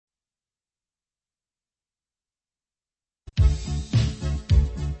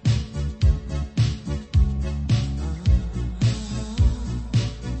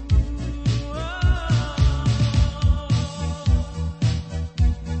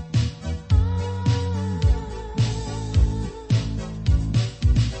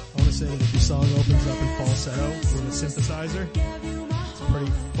falsetto with a synthesizer. It's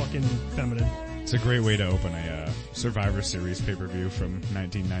pretty fucking feminine. It's a great way to open a Survivor Series pay-per-view from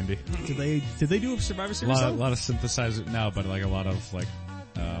 1990. Did they do a Survivor Series? A lot of synthesizers, no, but like a lot of like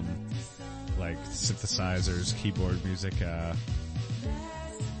synthesizers, keyboard music,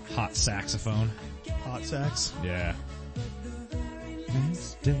 hot saxophone. Hot sax. Yeah.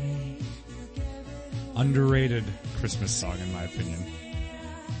 Wednesday. Underrated Christmas song in my opinion.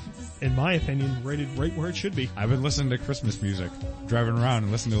 In my opinion, rated right where it should be. I've been listening to Christmas music, driving around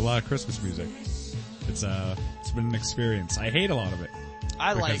and listening to a lot of Christmas music. It's been an experience. I hate a lot of it.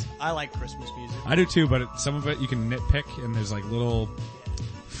 I like Christmas music. I do too, but some of it you can nitpick and there's like little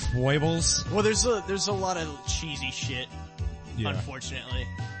foibles. Well, there's a lot of cheesy shit. Yeah. Unfortunately,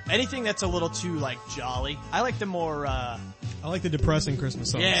 anything that's a little too like jolly. I like the more. I like the depressing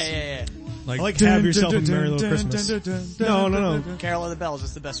Christmas songs. Yeah. I like Have Yourself a Merry Little Christmas. No. Carol of the Bells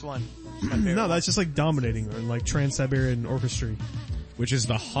is the best one. No, that's just like Dominating or like Trans-Siberian Orchestra. Which is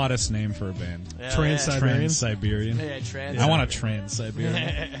the hottest name for a band. Yeah, Trans-Siberian? Trans-Siberian. Yeah, Trans-Siberian. I want a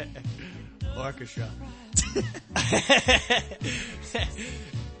Trans-Siberian. Orchestra.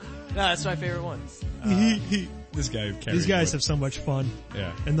 No, that's my favorite one. These guys have so much fun.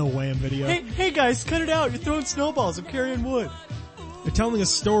 Yeah. In the Wham video. Hey guys, cut it out. You're throwing snowballs. I'm carrying wood. They're telling a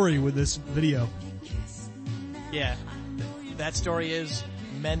story with this video. Yeah. That story is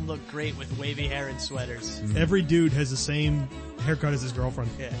men look great with wavy hair and sweaters. Mm-hmm. Every dude has the same haircut as his girlfriend.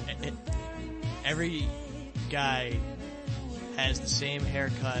 Yeah. Every guy has the same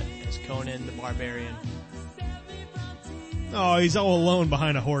haircut as Conan the Barbarian. Oh, he's all alone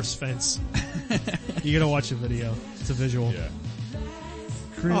behind a horse fence. You gotta watch the video. It's a visual. Yeah.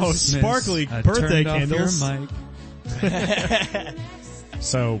 Christmas, sparkly birthday candles.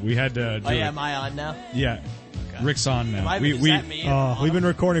 So we had to do am I on now? Yeah. Okay. Rick's on now. We've been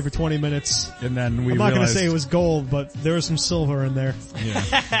recording for 20 minutes. And then I'm not gonna say it was gold, but there was some silver in there. Yeah.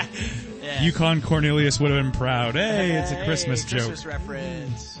 Yeah. Yukon Cornelius would have been proud. Hey, it's a Christmas joke. Christmas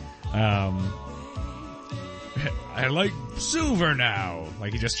reference. I like silver now.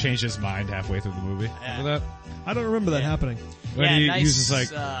 Like he just changed his mind halfway through the movie. Yeah. That? I don't remember that happening. When he was just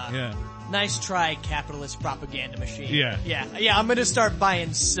like, nice try, capitalist propaganda machine. Yeah. Yeah, I'm gonna start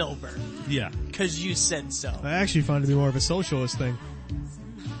buying silver. Yeah. Cause you said so. I actually find it to be more of a socialist thing.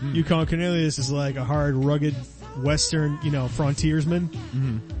 Yukon Cornelius is like a hard, rugged, Western, frontiersman.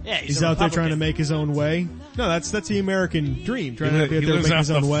 Mm-hmm. Yeah, he's out there trying to make his own way. No, that's the American dream, trying to be out there to make his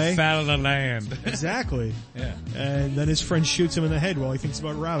own way. Fat of the land. Exactly. Yeah. And then his friend shoots him in the head while he thinks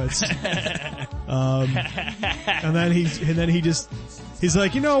about rabbits. And then he's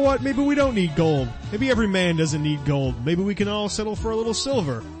like, you know what? Maybe we don't need gold. Maybe every man doesn't need gold. Maybe we can all settle for a little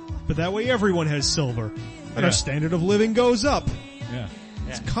silver. But that way everyone has silver. And our standard of living goes up. Yeah.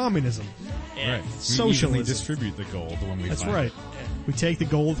 It's communism. Yeah. Right. Socialism. We distribute the gold when we That's find right. it. We take the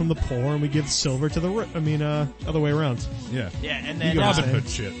gold from the poor and we give silver to the other way around. Yeah. Yeah, and then Robin Hood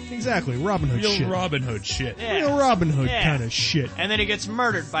shit. Exactly, Robin Hood shit. Real Robin Hood shit. Yeah. Real Robin Hood kind of shit. And then he gets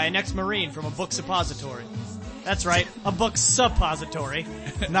murdered by an ex-Marine from a book suppository. That's right, a book suppository.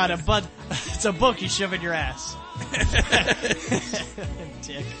 Not a bud. It's a book you shove in your ass.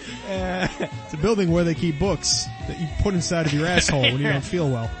 Dick. It's a building where they keep books that you put inside of your asshole when you don't feel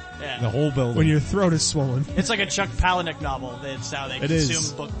well. Yeah. The whole building. When your throat is swollen. It's like a Chuck Palahniuk novel. That's how they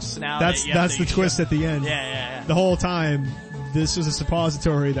consume books now. That's the twist at the end. Yeah. The whole time, this was a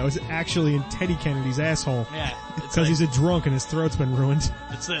suppository that was actually in Teddy Kennedy's asshole. Yeah. Because he's a drunk and his throat's been ruined.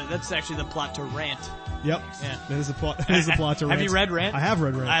 That's actually the plot to Rant. Yep. Yeah. That is the plot to Rant. Have you read Rant? I have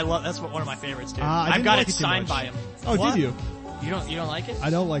read Rant. That's one of my favorites too. I've got it signed by him. Oh, what? did you? You don't like it? I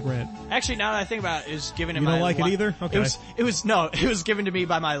don't like Rant. Actually, now that I think about it, it was given to You don't like it either? Okay. It was given to me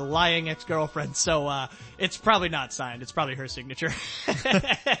by my lying ex-girlfriend, so, it's probably not signed. It's probably her signature.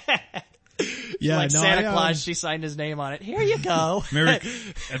 Yeah, like Santa Claus, she signed his name on it. Here you go. At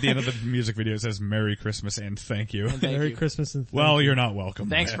the end of the music video it says Merry Christmas and thank you. Merry Christmas and Well, you're not welcome.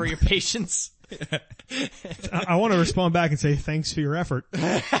 Thanks for your patience. I want to respond back and say thanks for your effort.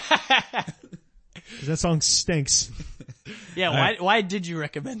 Because that song stinks. Yeah, why did you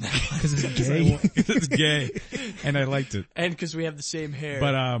recommend that? Because it's gay. It's gay. And I liked it. And because we have the same hair.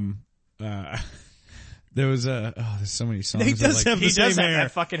 But, there was there's so many songs. Nate does have the same have hair.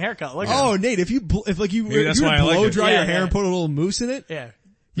 that fucking haircut. Look at him. Nate, if you blow dry Yeah, your hair and put a little mousse in it, yeah.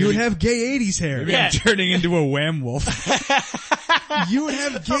 you would have gay 80s hair. Maybe I'm turning into a wham wolf. You would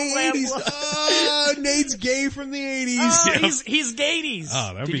have gay lamb 80s. walk. Oh, Nate's gay from the 80s. Oh, he's Gadies.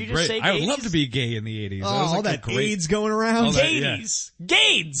 Oh, that would Did be you just great. say I would love Gadies? to be gay in the 80s. Oh, That was all like a that great... AIDS going around. All that- yeah.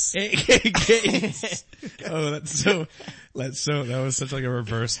 Gades. Gays. Oh, that was such like a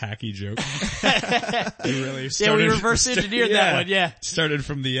reverse hacky joke. We really Yeah, started, we reverse engineered that one, yeah. Started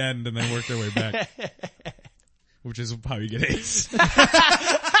from the end and then worked our way back. Which is how you get AIDS.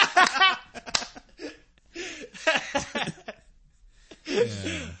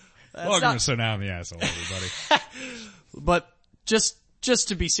 Welcome to So Now in the Asshole, everybody. But just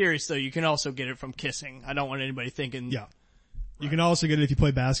to be serious though, you can also get it from kissing. I don't want anybody thinking. Yeah. You can also get it if you play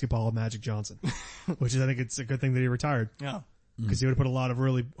basketball with Magic Johnson, which is, I think it's a good thing that he retired Yeah. because he would have put a lot of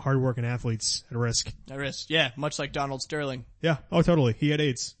really hardworking athletes at risk. At risk. Yeah, much like Donald Sterling. Yeah. Oh, totally. He had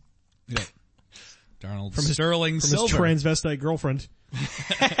AIDS Yeah. Darnold from Sterling his Silver. transvestite girlfriend.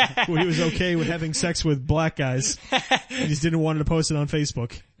 Who he was okay with having sex with black guys. He just didn't want to post it on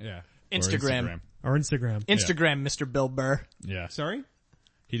Facebook Yeah. Or Instagram. or Instagram. Instagram, Mr. Bill Burr. Yeah. Sorry?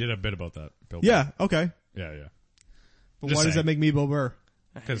 He did a bit about that. Bill Yeah. Okay. Burr. Yeah. But Just why does saying. that make me Bill Burr?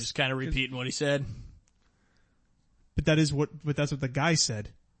 He's just kind of repeating what he said. But that's what the guy said.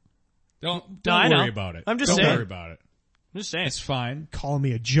 Don't I know. worry about it. I'm just Don't saying. worry about it. I'm just saying. It's fine. Calling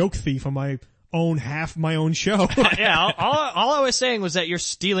me a joke thief on my own show. Yeah, all I was saying was that you're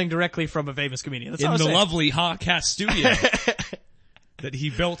stealing directly from a famous comedian. That's all I In was the saying. lovely Hawkcast studio that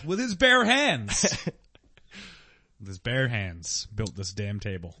he built with his bare hands. With his bare hands, built this damn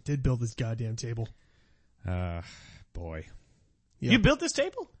table. Did build this goddamn table. Boy. Yeah. You built this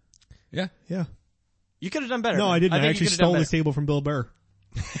table? Yeah. Yeah. You could have done better. No, man. I didn't. I think actually you could have done stole this better. table from Bill Burr.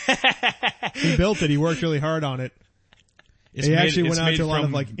 He built it. He worked really hard on it. He actually went out to a lot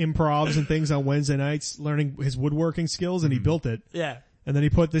of like improvs and things on Wednesday nights, learning his woodworking skills, and he built it. Yeah. And then he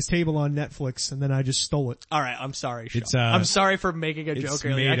put this table on Netflix, and then I just stole it. All right, I'm sorry, Sean. It's, I'm sorry for making a it's joke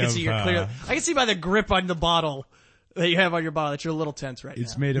earlier. I made can see of, you're clear. I can see by the grip on the bottle that you have on your bottle that you're a little tense right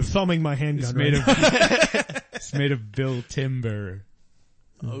It's now. made I'm of, thumbing my handgun. it's made right of, it's made of Bill Timber.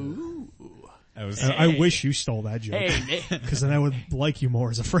 Ooh. I was, now. I wish you stole that joke, Hey, because then I would like you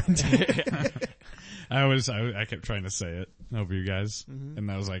more as a friend. I kept trying to say it over you guys, and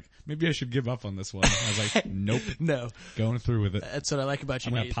I was like, maybe I should give up on this one. I was like, nope, no. going through with it. That's what I like about you,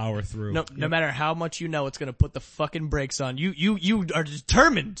 I'm gonna Nate. power through. No matter how much you know it's gonna put the fucking brakes on. You are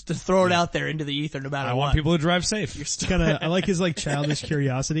determined to throw it out there into the ether no matter I what. want people to drive safe. You're still Kind of, I like his like childish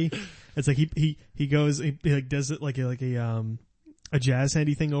curiosity. It's like he goes, he like does it like a jazz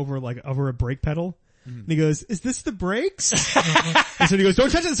handy thing over a brake pedal. And he goes, "Is this the brakes?" And so he goes,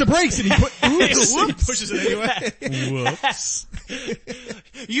 "Don't touch it, it's the brakes." And he pushes it anyway. Whoops.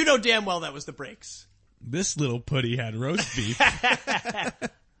 You know damn well that was the brakes. This little putty had roast beef.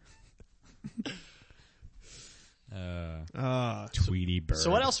 Tweety bird.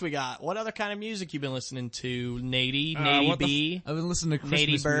 So what else we got? What other kind of music you been listening to? Nady What the B. I've been listening to Christmas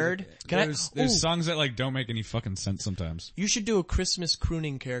Nady Bird. music. Can I- There's Ooh. songs that like don't make any fucking sense sometimes. You should do a Christmas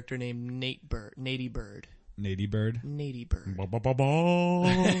crooning character named Nady Bird. Nady Bird. Nady Bird. Ba, ba, ba,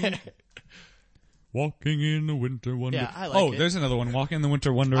 ba. Walking in the winter wonderland. Yeah, I like it. There's another one. Walking in the winter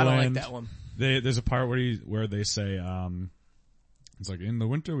I wonderland. don't like that one. There's a part where they say, it's like, in the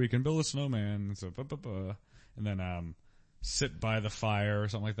winter we can build a snowman. So, ba, ba, ba. And then, sit by the fire or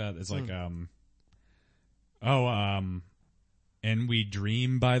something like that. It's like, and we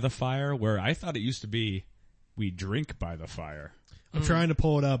dream by the fire, where I thought it used to be, we drink by the fire. I'm trying to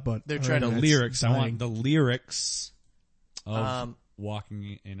pull it up, but They're trying The to- lyrics. I dying. want the lyrics of Um,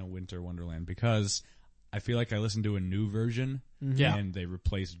 Walking in a Winter Wonderland, because I feel like I listened to a new version Yeah. and they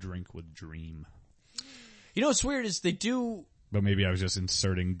replaced drink with dream. You know what's weird is they do But maybe I was just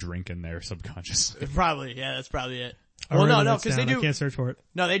inserting drink in there subconsciously. probably. Yeah, that's probably it. I'll Well, no, write no, that because they down. I do. can't search for it.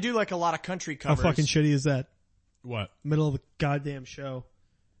 No, they do like a lot of country How covers. fucking shitty is that? What? Middle of the goddamn show.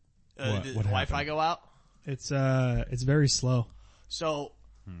 What Did happened? Wi-Fi go out? It's very slow. So,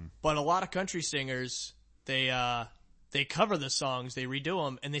 but a lot of country singers, they cover the songs, they redo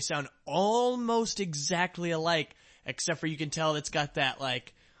them, and they sound almost exactly alike, except for you can tell it's got that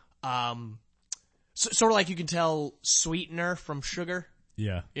like, sort of like you can tell sweetener from sugar.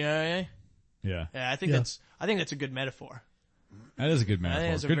 Yeah. You know what I mean? Yeah. Yeah, I think that's a good metaphor. That is a good I metaphor.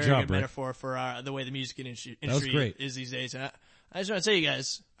 think it's a Good very job, good Rick. metaphor for the way the music industry was great. is these days. And I just want to tell you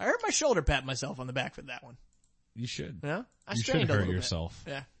guys, I heard my shoulder pat myself on the back for that one. You should. You know? I You should strained a hurt little yourself.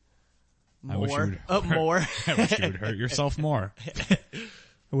 bit. Yeah. I wish you More. would hurt- More. I wish you would hurt yourself more.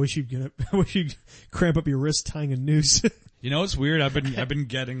 I wish you'd cramp up your wrist tying a noose. You know what's weird? I've been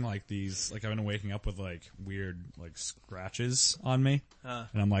getting like these, like I've been waking up with like weird like scratches on me, and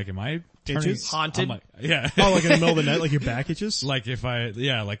I'm like, am I turning Itches? Haunted? I'm like, yeah. Oh, like in the middle of the night, like your back itches? Like if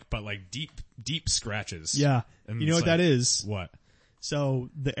but like deep scratches. Yeah. And You know it's what like, that is? What? So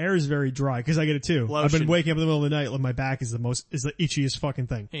the air is very dry, because I get it too. I've Lotion. been waking up in the middle of the night, like my back is the itchiest fucking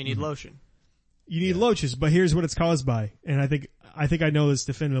thing. You need lotion. You need loaches, but here's what it's caused by. And I think I know this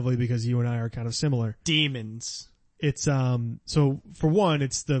definitively because you and I are kind of similar. Demons. It's, so for one,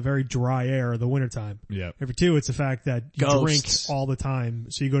 it's the very dry air of the wintertime. Yeah. And for two, it's the fact that you Ghosts. drink all the time,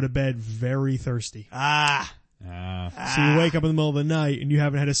 so you go to bed very thirsty. Ah. So you wake up in the middle of the night and you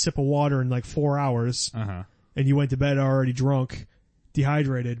haven't had a sip of water in like 4 hours, and you went to bed already drunk,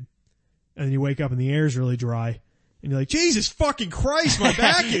 dehydrated, and then you wake up and the air's really dry, and you're like, Jesus fucking Christ, my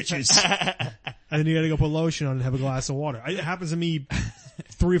back itches! And then you gotta go put lotion on and have a glass of water. It happens to me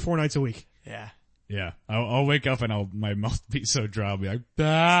 3 or 4 nights a week. Yeah. Yeah. I'll wake up and my mouth be so dry, I'll be like,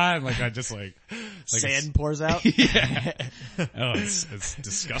 ah, and like I just like Sand pours out. yeah. Oh, it's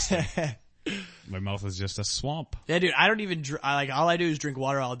disgusting. My mouth is just a swamp. Yeah, dude, I don't even all I do is drink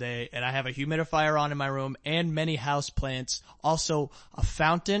water all day, and I have a humidifier on in my room and many house plants. Also, a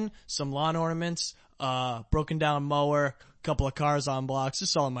fountain, some lawn ornaments, broken down mower, a couple of cars on blocks.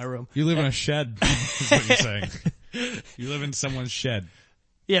 Just all in my room. You live in a shed, is what you're saying. You live in someone's shed.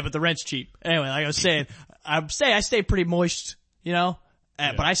 Yeah, but the rent's cheap. Anyway, like I was saying, I stay pretty moist, you know,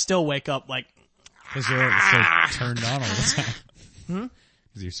 but I still wake up like, Cause you're so turned on all the time.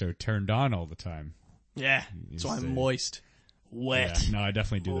 Cause you're so turned on all the time. yeah, so stay- I'm moist, wet. Yeah. No, I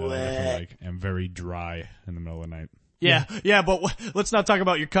definitely do that. I definitely am very dry in the middle of the night. Yeah, but let's not talk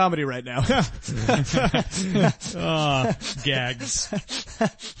about your comedy right now. Gags.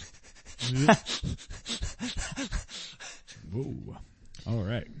 Whoa. All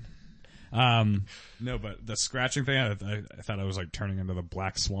right. No, but the scratching thing, I thought I was like turning into the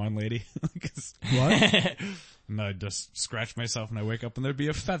Black Swan lady. What? And I just scratch myself and I wake up and there'd be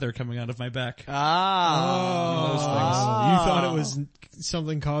a feather coming out of my back. You thought it was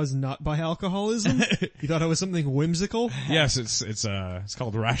something caused not by alcoholism? You thought it was something whimsical? Yes, it's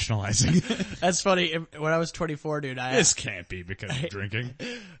called rationalizing. That's funny. When I was 24, dude, This can't be because of drinking.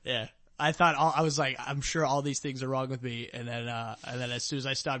 yeah. I thought I was like, I'm sure all these things are wrong with me. And then as soon as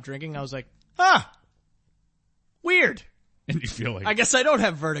I stopped drinking, I was like, weird. And you feel like, I guess I don't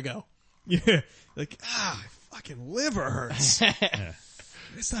have vertigo. Yeah. Like, my fucking liver hurts.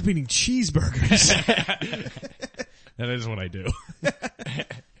 Stop eating cheeseburgers. that is what I do.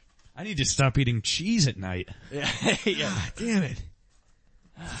 I need to stop eating cheese at night. Yeah. Damn it.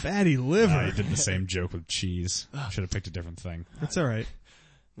 Fatty liver. I did the same joke with cheese. Should have picked a different thing. That's alright.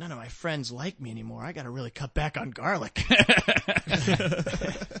 None of my friends like me anymore. I gotta really cut back on garlic.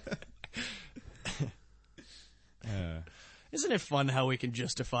 Isn't it fun how we can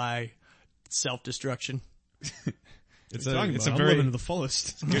justify self-destruction? It's I'm a living very to the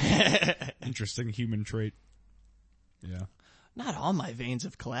fullest. interesting human trait. Yeah. Not all my veins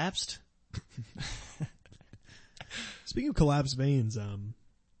have collapsed. Speaking of collapsed veins,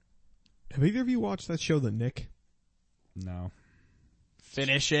 have either of you watched that show, The Nick? No.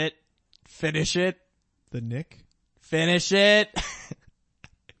 Finish it. Finish it. The Nick? Finish it.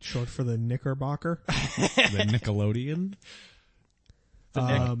 Short for the Knickerbocker. The Nickelodeon?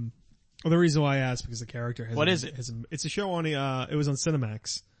 Well, the reason why I asked because the character has. What is it? It's a show on it was on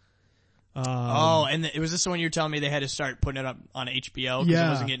Cinemax. And was this the one you were telling me they had to start putting it up on HBO because it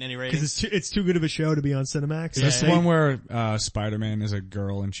wasn't getting any ratings? Because it's too good of a show to be on Cinemax. Is this the one where Spider-Man is a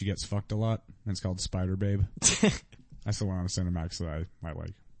girl and she gets fucked a lot? And it's called Spider Babe. That's the one on Cinemax that I might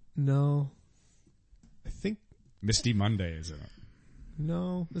like. No. I think, Misty Monday is in it.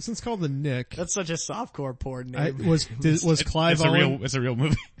 no. This one's called The Nick. That's such a softcore porn name. Was Clive It's Owen, a real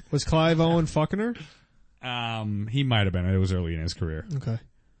movie. was Clive Owen fucking her? He might have been. It was early in his career. Okay.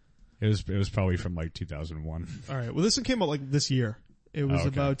 It was probably from like 2001. Alright, well this one came out like this year. It was Okay.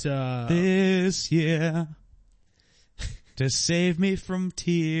 about, This year, to save me from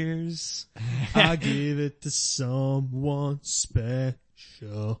tears. I give it to someone special.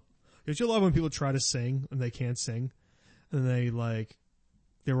 Don't you love when people try to sing and they can't sing? And they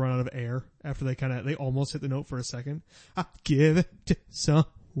run out of air after they almost hit the note for a second. I give it to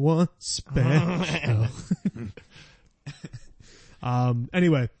someone special.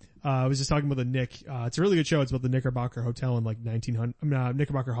 Anyway, I was just talking about The Nick. It's a really good show. It's about the Knickerbocker Hotel in like 1900,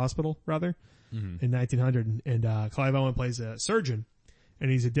 Knickerbocker Hospital rather, in 1900. And, Clive Owen plays a surgeon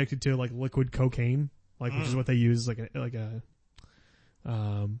and he's addicted to like liquid cocaine, which is what they use like a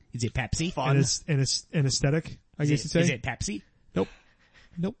Is it Pepsi? Fun. anesthetic, I guess you'd say. Is it Pepsi?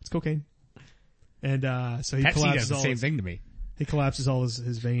 Nope, it's cocaine. And, so he Pepsi does collapses the all same his, thing to me. he collapses all his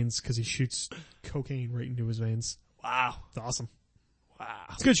veins because he shoots cocaine right into his veins. Wow. It's awesome. Wow.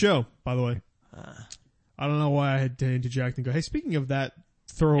 It's a good show, by the way. I don't know why I had to interject and go, hey, speaking of that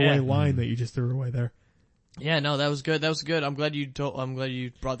throwaway line that you just threw away there. Yeah, no, that was good. That was good. I'm glad you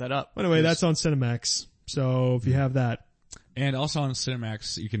brought that up. Anyway, that's on Cinemax. So if you have that. And also on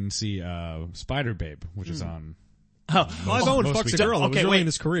Cinemax, you can see Spider Babe, which is on. Oh, Clive Owen most fucks a weekends. girl. It was Okay, early wait. in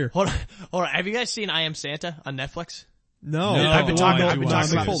his career. hold on. Have you guys seen I Am Santa on Netflix? No. I've been talking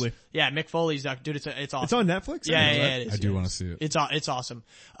Mick about Foley. this. Yeah, Mick Foley's dude. It's awesome. It's on Netflix? Yeah, I didn't know yeah, that. it is. I do want to see it. It's awesome.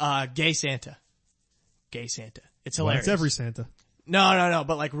 Gay Santa. Gay Santa. It's Well, hilarious. it's every Santa. No,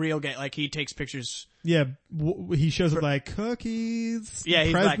 but like real gay. Like he takes pictures. Yeah, he shows up like cookies, Yeah,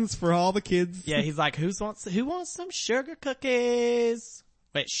 he's presents for all the kids. Yeah, he's like, who wants some sugar cookies?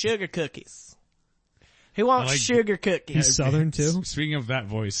 Wait, sugar cookies. Who wants sugar cookies? He's Southern too. Speaking of that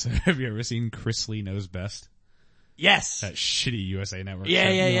voice, have you ever seen Chris Lee Knows Best? Yes. That shitty USA Network Yeah,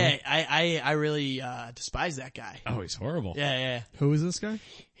 show? yeah. I really despise that guy. Oh, he's horrible. Yeah. Who is this guy?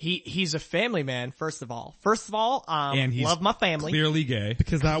 He's a family man. First of all, And he's love my family. clearly gay.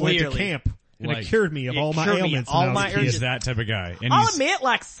 Because I went to Clearly. camp and it Like, cured me of it all my cured me of ailments. all when I was my a kid. He's urges. that type of guy. And I'll he's, admit,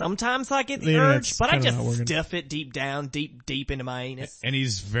 like sometimes I get the The internet's urge, but I kinda just not working. stuff it deep down, deep into my anus. and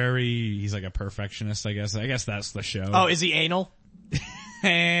he's like a perfectionist, I guess. I guess that's the show. Oh, is he anal?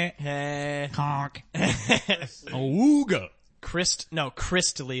 Honk. Ooga.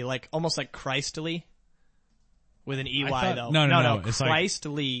 Christly, like almost like Christly, with an EY thought- though. no, it's like-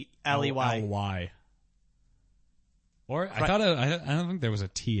 Christly, L-E-Y. L-Y. Or I don't think there was a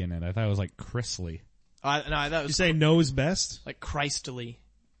T in it. I thought it was like Chrisley. No, I thought it You was say knows best? like Christly.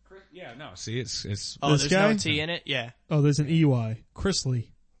 Yeah, no, see, it's, Oh, This there's guy? no T in it? Yeah. Oh, there's an EY. Chrisley.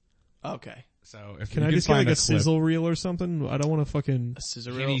 Okay. so if Can you I just get find like a clip- sizzle reel or something? I don't want to fucking A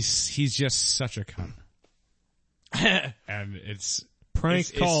scissor And reel. he's just such a cunt. And it's prank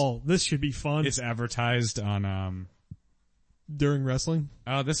It's- call. This should be fun it's advertised on during wrestling.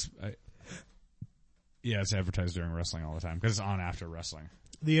 it's advertised during wrestling all the time because it's on after wrestling.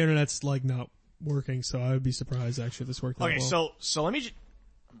 The internet's like not working, so I would be surprised actually if this worked. Okay, that well. so let me just.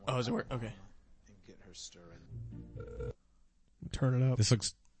 Oh, does it work? Okay. Turn it up. This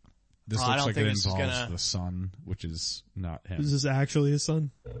looks I like don't it think this is involves gonna- the son, which is not him. Is this actually his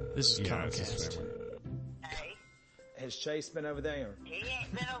son? This is Yeah, it's his Comcast. family. Has Chase been over there? He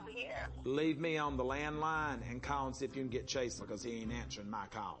ain't been over here. Leave me on the landline and call and see if you can get Chase because he ain't answering my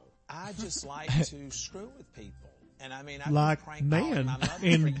call. I just like to screw with people. And I mean, I've Like been prank man calling my mother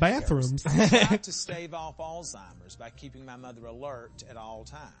in for years. bathrooms. I try to stave off Alzheimer's by keeping my mother alert at all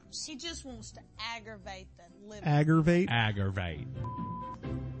times. He just wants to aggravate the living. Aggravate. Aggravate.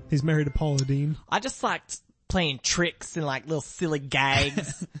 He's married to Paula Dean. I just like playing tricks and like little silly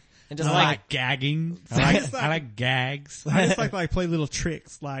gags. And just I like, like gagging. I I like gags. I just like play little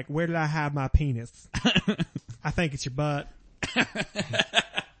tricks, like where did I have my penis? I think it's your butt.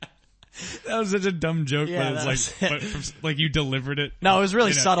 That was such a dumb joke, Yeah, but it's that like, like you delivered it. no, it was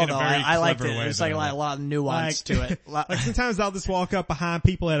really in a- subtle in a though. very I liked it. clever way There's that like, I a lot of nuance to it. Like sometimes I'll just walk up behind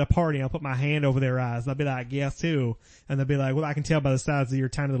people at a party and I'll put my hand over their eyes. I'll be like, guess who? And they'll be like, well, I can tell by the size of your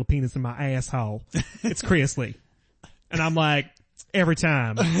tiny little penis in my asshole. It's Chrisley. And I'm like, every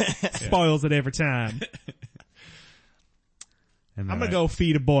time. Spoils it every time. And I'm then gonna go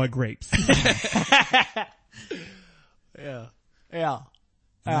feed a boy grapes. Yeah.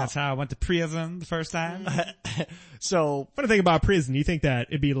 And that's how I went to prison the first time. So, Funny thing about prison, you think that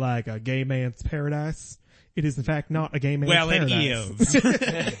it'd be like a gay man's paradise. It is in fact not a gay man's Well, it paradise.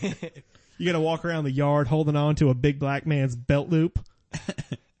 is. You gotta walk around the yard holding on to a big black man's belt loop.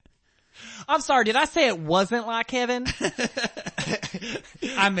 I'm sorry, did I say it wasn't like heaven?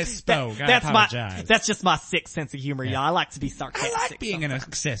 I misspoke. I apologize. That's just my sick sense of humor, y'all. I like to be I sarcastic. like being an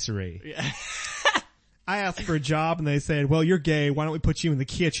accessory. I asked for a job and they said, well, you're gay. Why don't we put you in the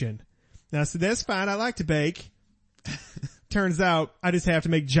kitchen? And I said, that's fine. I like to bake. Turns out I just have to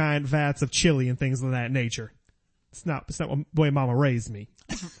make giant vats of chili and things of that nature. It's not the way mama raised me.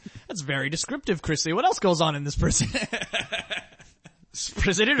 That's very descriptive, Chrisley. What else goes on in this prison?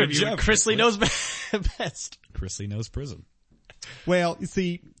 Prison interview. job, Chrisley Chrisley. knows best. Chrisley knows prison. Well, you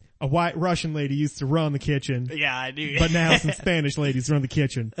see, a white Russian lady used to run the kitchen, Yeah, I do. but now some Spanish ladies run the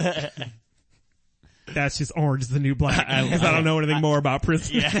kitchen. That's just Orange is the New Black. Because I don't know anything more about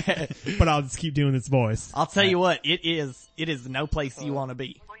prison. Yeah. But I'll just keep doing its voice. I'll tell you what, it is no place you want to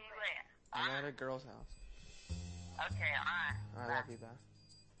be. Where you I'm at a girl's house. at? Okay, alright. I love you, bye.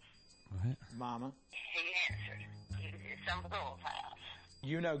 What? Mama, He answered. It's some girl's house.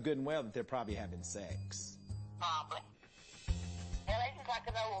 you know good and well that they're probably having sex. Probably. Well, they just like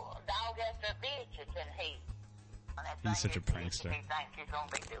like an old dog after a bitch that's in heat. And that He's thing such a is heat, prankster. and he thinks he's gonna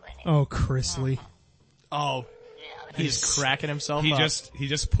be doing it. Oh, Chrisley. Oh, Yeah, he's cracking himself He up. he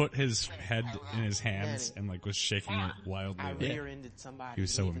just put his head in his hands and like was shaking it wildly. I Like, rear-ended somebody. He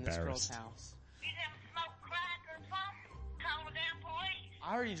was so leaving this girl's embarrassed. house. You never smoke crack or something? Call the damn police.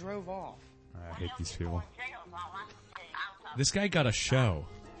 I already drove off. I hate these people. Jail's all I can see. I'm talking This guy got a show.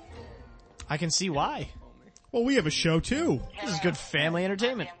 I can see why. Well, we have a show too. This is good family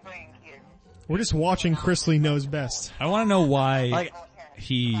entertainment. We're just watching Chrisley Knows Best. I want to know why Like,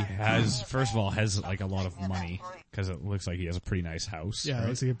 he has, first of all, has like a lot of money because it looks like he has a pretty nice house. Yeah, right?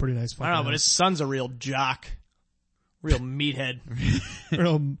 it's like a pretty nice I fucking don't know, but his son's a real jock. Real meathead.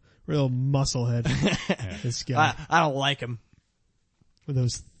 real musclehead. This guy I don't like him. with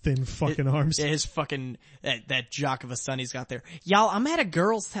those thin fucking arms. Yeah, his fucking, that jock of a son he's got there. Y'all, I'm at a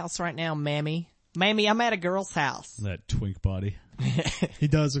girl's house right now, Mammy. Mammy, I'm at a girl's house. That twink body. He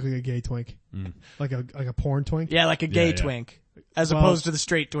does look like a gay twink. Like a porn twink. Yeah, like a gay Yeah, yeah. twink. As Well- opposed to the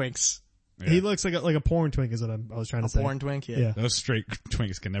straight twinks. He looks like a porn twink is what I was trying to say. Porn twink, yeah. Yeah. Those straight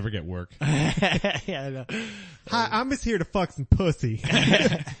twinks can never get work. Yeah, I know. Hi, I'm just here to fuck some pussy.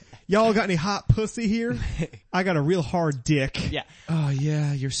 Y'all got any hot pussy here? I got a real hard dick. Yeah. Oh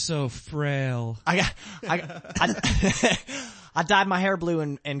yeah, you're so frail. I dyed my hair blue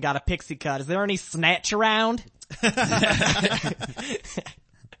and got a pixie cut. Is there any snatch around?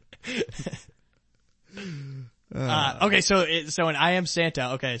 Okay, so in I Am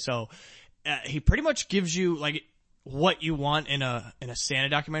Santa, okay, so he pretty much gives you like what you want in a Santa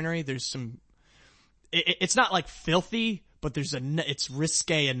documentary. There's some, it's not like filthy, but it's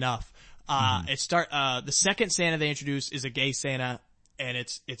risque enough. The second Santa they introduce is a gay Santa, and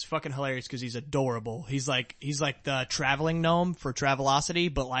it's fucking hilarious because he's adorable. He's like the traveling gnome for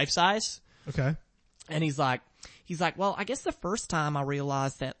Travelocity, but life size. Okay. And he's like, well, I guess the first time I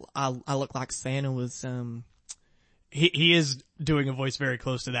realized that I look like Santa was, he is doing a voice very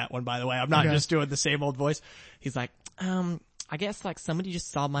close to that one, by the way. I'm not Okay. just doing the same old voice. He's like, I guess like somebody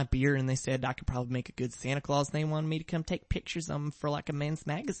just saw my beard and they said I could probably make a good Santa Claus and they wanted me to come take pictures of them for like a men's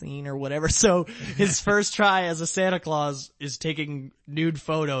magazine or whatever. So his first try as a Santa Claus is taking nude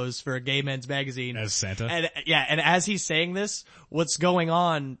photos for a gay men's magazine. As Santa? And yeah, and as he's saying this, what's going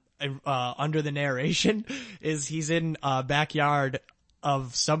on under the narration is he's in a backyard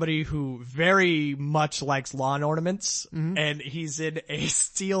of somebody who very much likes lawn ornaments, and he's in a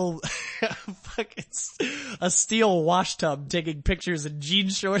steel wash tub taking pictures in jean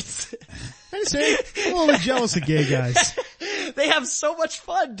shorts. I say, I'm a little jealous of gay guys. They have so much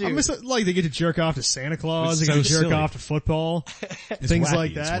fun, dude. I'm just like they get to jerk off to Santa Claus, It's they get so to jerk silly. off to football, things wacky.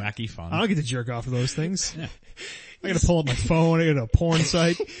 like that. It's wacky fun. I don't get to jerk off to those things. I gotta pull up my phone, I go to a porn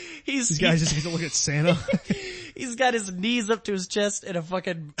site. These guys just get to look at Santa. He's got his knees up to his chest in a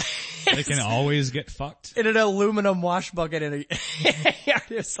fucking They can always get fucked. in an aluminum wash bucket in a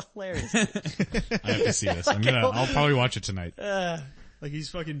it's hilarious. I have to see this. I'll probably watch it tonight. Like he's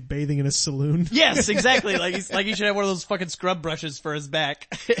fucking bathing in a saloon. Yes, exactly. Like he should have one of those fucking scrub brushes for his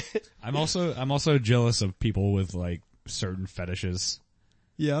back. I'm also jealous of people with like certain fetishes.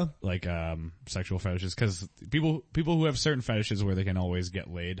 Yeah. Like sexual fetishes, because people who have certain fetishes where they can always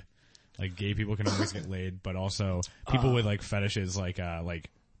get laid, like gay people can always get laid, but also people with like fetishes like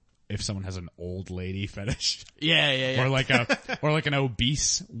if someone has an old lady fetish, Yeah. or like an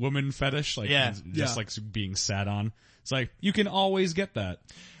obese woman fetish, like Yeah. just like being sat on. It's like you can always get that.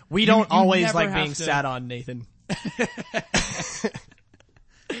 We don't you always never like have being to- sat on, Nathan.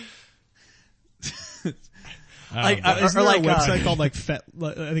 Like, Isn't or there like, a website called like Fet?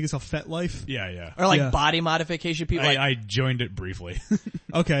 I think it's called FetLife. Yeah. or like Yeah. body modification people. Like, I joined it briefly.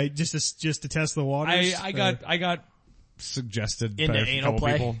 Okay, just to test the waters. I got suggested by Into a anal couple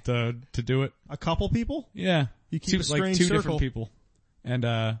play? people to do it. a couple people. Yeah. You keep a like strange two circle. different people. And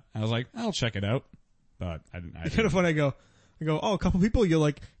I was like, I'll check it out. But I Kind of didn't. when I go, oh, a couple people. You're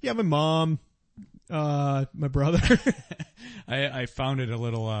like, yeah, my mom, my brother. I found it a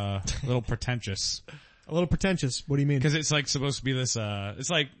little pretentious. A little pretentious. What do you mean? Cause it's like supposed to be this, it's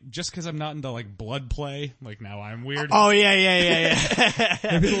like, just cause I'm not into like blood play, like now I'm weird. oh yeah.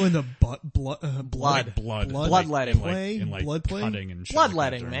 Are people into blood? Like blood. Bloodletting. Play? And like Blood play? cutting and shit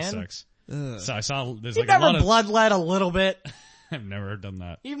Bloodletting, like that during man. sex. So I saw, there's You've like a never lot of, bloodlet a little bit. I've never done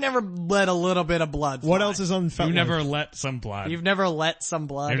that. You've never let a little bit of blood. What fly. else is on FetLife? You never let some blood. You've never let some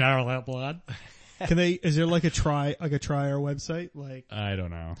blood. You've never let blood? Is there like a trier website? Like, I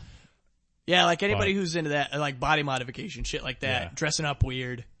don't know. Yeah, like anybody But- who's into that, like body modification, shit like that, Yeah. dressing up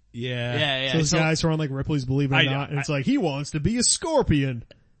weird. Yeah. Yeah. those So- guys who are on like Ripley's Believe It or I- Not, and I- it's like, he wants to be a scorpion.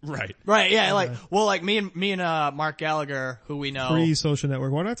 Right. Right, yeah, like me and Mark Gallagher, who we know. Free social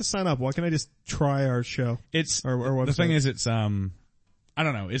network. Why do I have to sign up? Why can't I just try our show? It's, Or website? the thing is, it's, I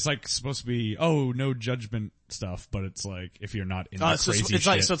don't know, it's like supposed to be, no judgment stuff, but it's like, if you're not into crazy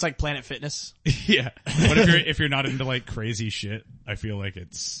shit. It's like Planet Fitness. Yeah. But if you're not into like crazy shit, I feel like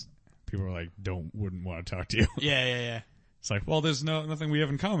people are like, wouldn't want to talk to you. Yeah. It's like, well, there's nothing we have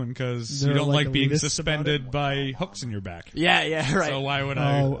in common because They're you don't like like being elitists suspended by hooks in your back. Yeah, right. So why would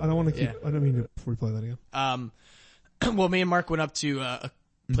I? Oh, I don't want to keep, I don't mean to replay that again. Well, me and Mark went up to a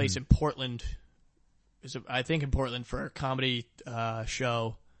place in Portland. I think in Portland for a comedy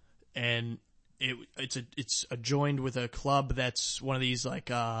show, and it's adjoined with a club that's one of these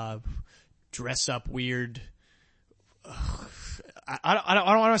like dress up weird. I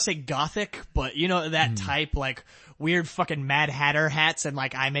don't want to say gothic, but you know that type, like weird fucking Mad Hatter hats and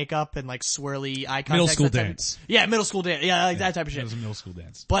like eye makeup and like swirly eye contact. Middle school that type dance. Yeah, middle school dance. Yeah, like that type of shit. It was a middle school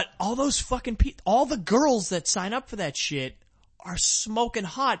dance. But all those fucking all the girls that sign up for that shit are smoking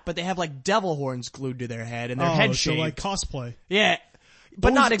hot, but they have like devil horns glued to their head and their head so shaved. like cosplay. Yeah.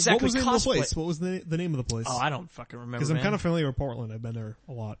 But not exactly What was the name of the cosplay. place? What was the name of the place? Oh, I don't fucking remember. Because I'm man. kind of familiar with Portland. I've been there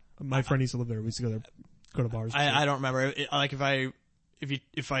a lot. My friend used to live there. We used to go there, go to bars. I don't remember. Like if you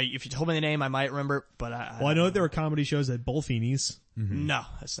told me the name, I might remember. But Well, I know that there were comedy shows at Bullfeenies. No,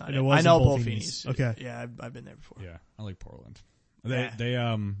 that's not And it. it I wasn't know Bullfeenies. Bullfeenies. Okay. Yeah, I've been there before. Yeah, I like Portland. Yeah.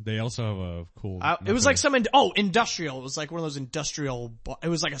 They also have a cool. It was like some industrial. It was like one of those industrial. It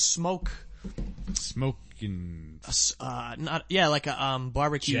was like a smoking. Like a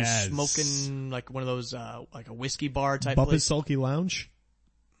barbecue Jazz. smoking, like one of those like a whiskey bar type Bubba's place. Sulky Lounge?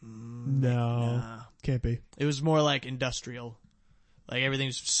 No. Nah. Can't be. It was more like industrial. Like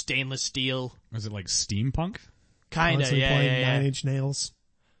everything's stainless steel. Was it like steampunk? Kinda, Constantly playing yeah. 9 Inch Nails.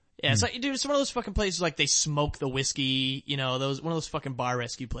 Yeah, it's like, dude, it's one of those fucking places like they smoke the whiskey, you know, one of those fucking bar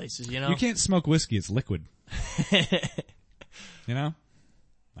rescue places, you know? You can't smoke whiskey; it's liquid. You know?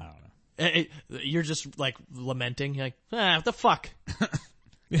 I don't know. You're just like lamenting, you're like, what the fuck? God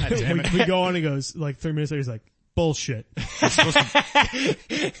damn it. we go on and goes, like 3 minutes later, he's like, bullshit.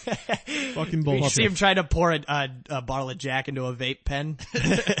 Fucking You bullshit. see him trying to pour a bottle of Jack into a vape pen.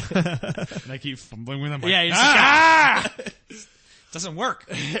 And I keep fumbling with them. Like, Yeah, you're just like, doesn't work.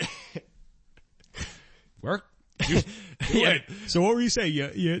 Work? Yeah. So what were you saying?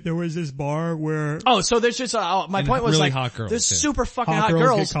 Yeah, there was this bar where Oh, so there's just, my And point was really like, hot girls, there's too. super fucking hot hot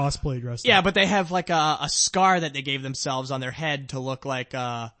girls girls. get cosplay dressed Yeah, up. but they have like a scar that they gave themselves on their head to look like,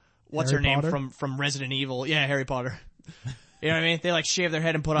 what's Harry her name Potter? from Resident Evil? Yeah, Harry Potter. You know what I mean? They like shave their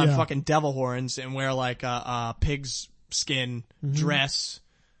head and put on Yeah. fucking devil horns and wear like a pig's skin dress,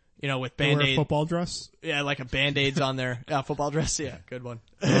 you know, with They wear a Band-Aid. football dress. Yeah, like a Band-Aids on their football dress. Yeah, good one.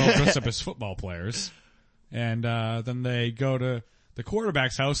 They're all dressed up as football players. And then they go to the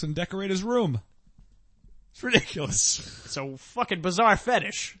quarterback's house and decorate his room. It's ridiculous. It's a fucking bizarre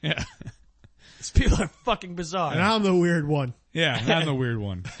fetish. Yeah. These people are fucking bizarre. And I'm the weird one. Yeah, I'm the weird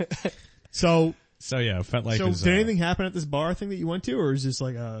one. So Yeah, FetLife is... did anything happen at this bar thing that you went to, or is this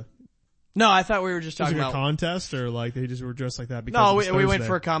like No, I thought we were just was talking it a about. contest, or like they just were dressed like that because No, it was we went Thursday?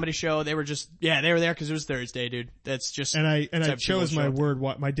 for a comedy show. They were just, they were there because it was Thursday, dude. That's just. And I type of chose people my show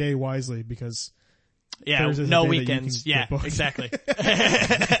up. my day wisely because Yeah, Thursday's no the day that you weekends. can Yeah, get booked. exactly.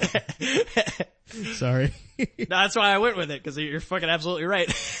 sorry. That's why I went with it because you're fucking absolutely right.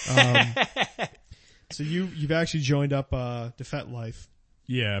 So you've actually joined up to FetLife.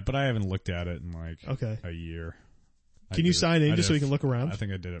 Yeah, but I haven't looked at it in like Okay. a year. Can you sign in just so you can look around? I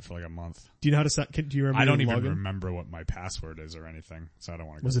think I did it for like a month. Do you know how to sign? Do you remember? I don't your even login? remember what my password is or anything, so I don't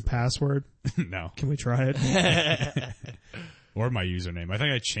want to. Was it password? No. Can we try it? Or my username. I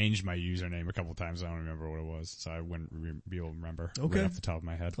think I changed my username a couple times. I don't remember what it was, so I wouldn't be able to remember Okay. right off the top of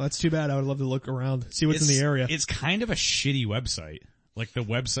my head. Well, that's too bad. I would love to look around, see what's in the area. It's kind of a shitty website. Like the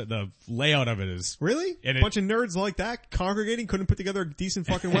website, the layout of it is. Really? And A bunch of nerds like that congregating couldn't put together a decent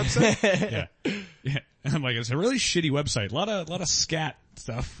fucking website? Yeah. I'm like, it's a really shitty website. A lot of scat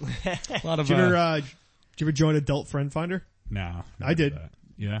stuff. A lot of, Did you ever join Adult Friend Finder? no. I did. That.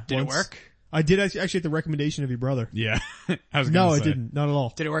 Yeah. Did it Once. work? I did actually at the recommendation of your brother. Yeah. I was No, gonna it say. didn't. Not at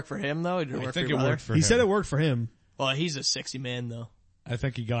all. Did it work for him though? Or did it I work think for it your brother? worked for He him. said it worked for him. Well, he's a sexy man though. I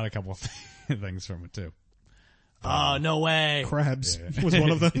think he got a couple things from it too. Oh, no way. Crabs was one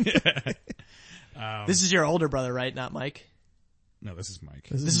of them. This is your older brother, right? Not Mike? No, this is Mike.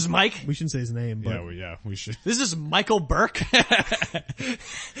 This is Mike? We shouldn't say his name, but We should. This is Michael Burke?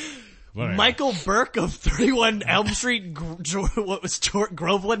 Whatever. Michael Burke of 31 Elm Street,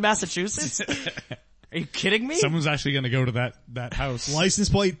 Groveland, Massachusetts? Are you kidding me? Someone's actually going to go to that house. License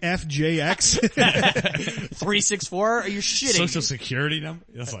plate FJX. 364? Are you shitting? Social security number?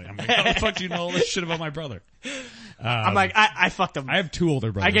 That's like, I'm like, how the fuck do you know all this shit about my brother? I'm like, I fucked him. I have two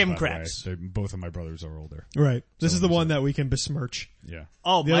older brothers. I gave him by the way. craps. Both of my brothers are older. Right. This is the one that we can besmirch. Yeah.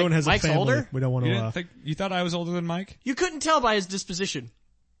 Oh, The other one has Mike's a family. older? We don't want to, You thought I was older than Mike? You couldn't tell by his disposition.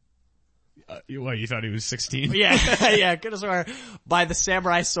 What, you thought he was 16? Yeah, yeah, could have sworn by the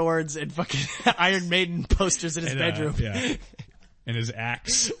samurai swords and fucking Iron Maiden posters in his bedroom. Yeah. And his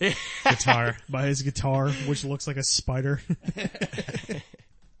axe guitar. by his guitar, which looks like a spider.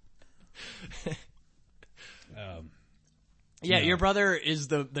 Yeah, your brother is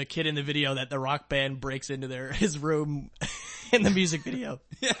the kid in the video that the rock band breaks into his room in the music video.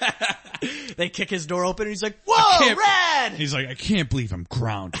 They kick his door open and he's like, "Whoa, rad!" He's like, I can't believe I'm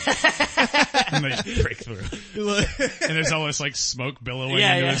grounded. And they just break through. And there's all this like smoke billowing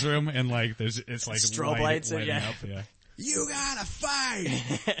into his room and like it's like strobe lights and up, yeah. You gotta fight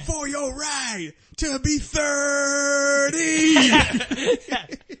for your right to be 30.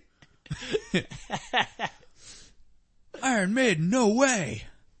 Iron Maiden, no way.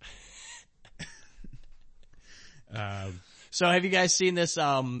 So have you guys seen this,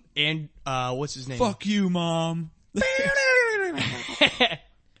 and, what's his name? Fuck you, Mom.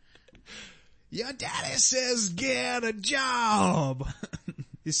 Your daddy says get a job.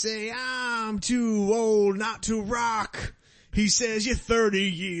 You say I'm too old not to rock. He says you're 30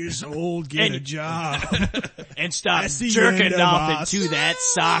 years old, get a job. And stop That's the jerking end of off our into that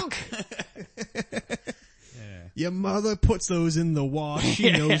sock. Your mother puts those in the wash. She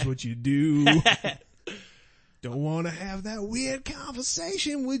knows what you do. Don't want to have that weird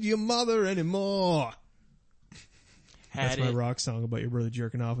conversation with your mother anymore. That's my rock song about your brother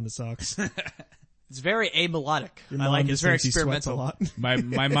jerking off in the socks. It's very amelodic. Your I mom like it. It's just very thinks he sweats experimental. a lot.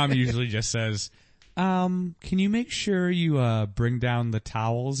 My mom usually just says, can you make sure you bring down the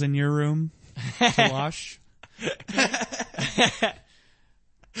towels in your room to wash?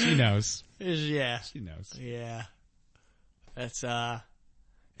 She knows. Yeah. She knows. Yeah. That's,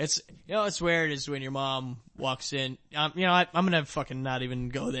 it's, you know, what's weird is when your mom walks in, you know, I'm gonna fucking not even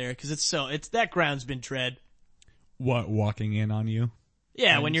go there, cause that ground's been tread. What, walking in on you?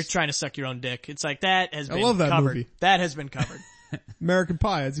 Yeah, when you're trying to suck your own dick. It's like, that has been covered. love that movie. That has been covered. American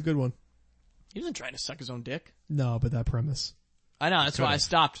Pie, it's a good one. He wasn't trying to suck his own dick. No, but that premise. I know, that's why I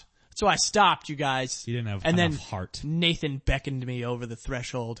stopped. That's why I stopped, you guys. He didn't have and enough then heart. Nathan beckoned me over the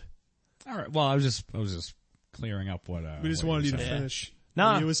threshold. All right. Well, I was just clearing up what. We just what wanted you to saying. finish. No.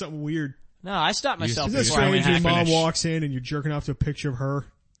 I mean, it was something weird. No, I stopped myself Isn't that before I strange? went Your half mom finish. walks in and you're jerking off to a picture of her.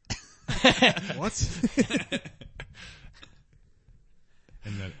 What?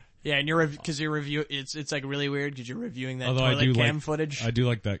 And then, Yeah, and cause your review, it's like really weird cause you're reviewing that although I toilet do cam like footage. I do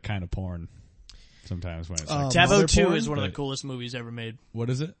like that kind of porn. Sometimes when it's like, Taboo mother 2 porn, is one of the but- coolest movies ever made. what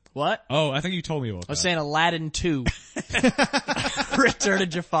is it? What? Oh, I think you told me about I was that. saying Aladdin 2. Return of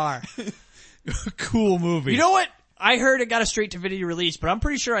Jafar. Cool movie. You know what? I heard it got a straight to video release, but I'm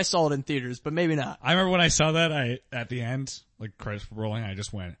pretty sure I saw it in theaters, but maybe not. I remember when I saw that, at the end, like credits were rolling, I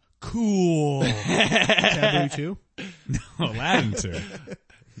just went, cool. Taboo 2? Aladdin 2.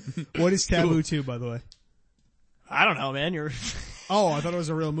 What is Taboo 2, by the way? I don't know, man. You're Oh, I thought it was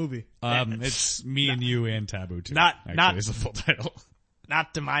a real movie. It's Me and You and Taboo 2. Not- actually, is the full title.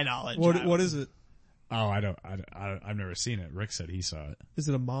 not to my knowledge. What is it? Oh, I've never seen it. Rick said he saw it. Is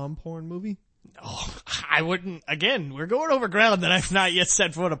it a mom porn movie? Oh, I wouldn't. Again, we're going over ground that I've not yet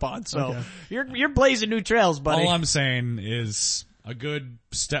set foot upon. So Okay. you're blazing new trails, buddy. All I'm saying is a good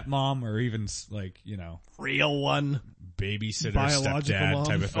stepmom or even like, Real one, babysitter, Biological stepdad mom.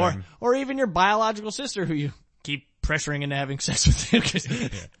 type of thing. or even your biological sister who you keep pressuring into having sex with you.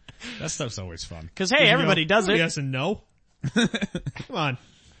 That stuff's always fun. Because hey, everybody does it. Yes and no. Come on.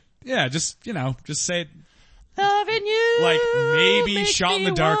 Yeah, just say it. Loving you, Like maybe makes shot in me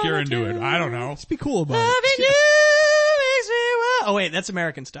the dark you're wanna into it. do- I don't know. Let's be cool about Loving it. you makes me want. Oh wait, that's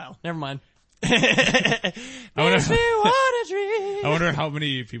American style. Never mind. Makes wonder- me wanna dream. I wonder how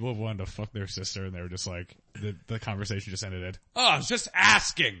many people have wanted to fuck their sister and they were just like, the conversation just ended. Oh, I was just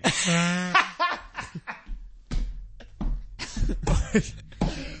asking.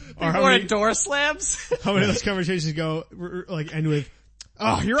 Or Or door slams. how many of those conversations like end with,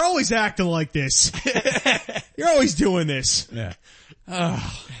 oh, you're always acting like this. You're always doing this. Yeah.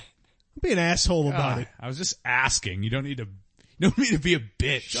 Be an asshole about it. I was just asking. You don't need to be a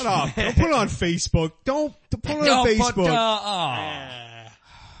bitch. Shut up. Don't put it on Facebook. Don't put it on Facebook.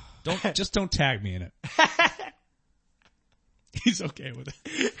 Don't tag me in it. He's okay with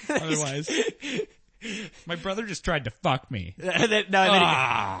it. Otherwise, My brother just tried to fuck me. And then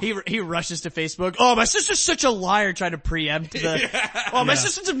he rushes to Facebook. Oh, my sister's such a liar trying to preempt the, my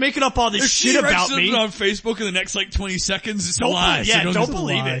sister's just making up all this shit about me. on Facebook in the next 20 seconds, it's Don't a lie. yeah, So don't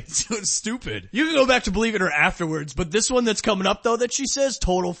believe it. So it's stupid. You can go back to believing her afterwards, but this one that's coming up though that she says,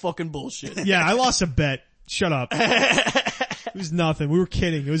 total fucking bullshit. Yeah, I lost a bet. Shut up. It was nothing. We were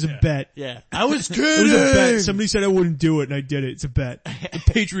kidding. It was a bet. Yeah. I was It kidding. was a bet. Somebody said I wouldn't do it and I did it. It's a bet. The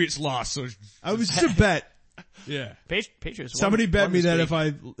Patriots lost, so I was just a bet. yeah. Patriots. Somebody bet won me this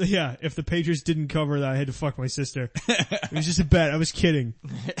that week. if the Patriots didn't cover that I had to fuck my sister. It was just a bet. I was kidding.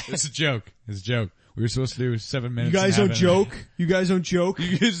 It's a joke. It's a joke. We were supposed to do 7 You minutes. guys don't joke. You guys don't joke.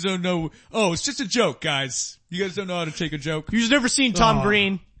 You guys don't know. Oh, it's just a joke, guys. You guys don't know how to take a joke. You've never seen Tom Aw.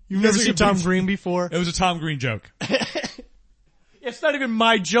 Green. You've You never guys seen are Tom big- Green before. It was a Tom Green joke. It's not even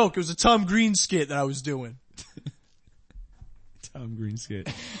my joke. It was a Tom Green skit that I was doing. Tom Green skit.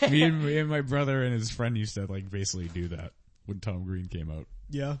 me and my brother and his friend used to basically do that when Tom Green came out.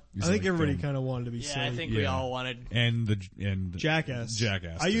 Yeah. You I think like everybody film. kind of wanted to be Yeah, silly. I think we Yeah. all wanted. And Jackass.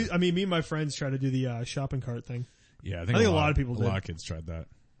 Jackass. I too. mean, me and my friends try to do the shopping cart thing. Yeah, I think a lot of people A did. lot of kids tried that.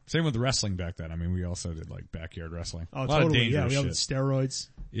 Same with wrestling back then. I mean, we also did backyard wrestling. Oh, a lot totally. of Yeah, dangerous we all shit. did steroids.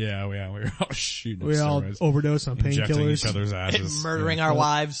 Yeah, we were all shooting. We at all steroids, overdosed on injecting each painkillers. other's asses, Murdering yeah. our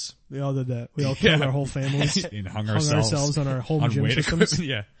wives. We all did that. We all killed Yeah. our whole families. and hung Hung ourselves ourselves on our home on gym weight systems. equipment.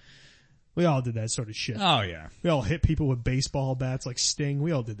 Yeah. We all did that sort of shit. Oh yeah. We all hit people with baseball bats like Sting.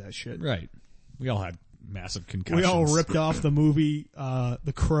 We all did that shit. Right. We all had massive concussions. We all ripped off the movie,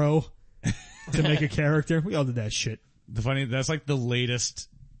 The Crow to make a character. We all did that shit. That's like the latest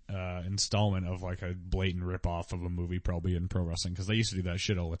installment of a blatant rip-off of a movie probably in pro wrestling, because they used to do that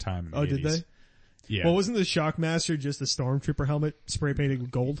shit all the time in the 80s. Did they? Yeah. Well, wasn't the Shockmaster just a Stormtrooper helmet spray painted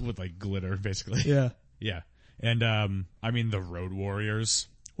with gold? with glitter, basically. Yeah. Yeah. And I mean the Road Warriors.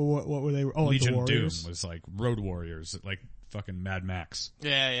 Well, what were they? Oh, like Legion the of Doom Warriors? was Road Warriors, like fucking Mad Max.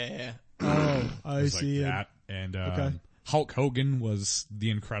 Yeah. Oh, I It was see. like that. And Okay. Hulk Hogan was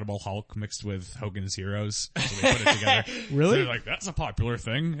the Incredible Hulk mixed with Hogan's Heroes. So they put it together. Really? They're like, that's a popular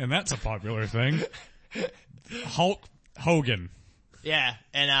thing, and that's a popular thing. Hulk Hogan. Yeah.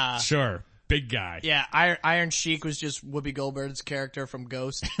 And, Sure. Big guy. yeah, Iron Sheik was just Whoopi Goldberg's character from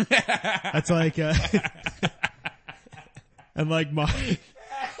Ghost. That's like, and like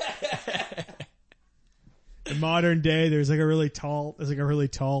in modern day, there's a really tall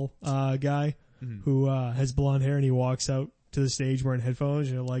guy who, has blonde hair and he walks out to the stage wearing headphones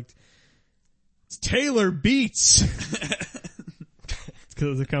and you're like, it's Taylor Beats. It's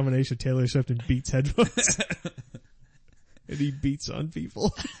cause it's a combination of Taylor Swift and Beats headphones. And he beats on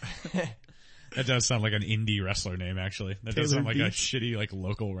people. That does sound like an indie wrestler name, actually. That does Taylor sound like Beats. a shitty,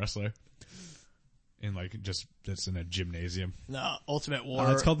 local wrestler. And that's in a gymnasium. No, Ultimate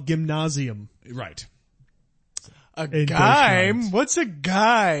War. It's called Gymnasium. Right. a in gime? Deutschland. What's a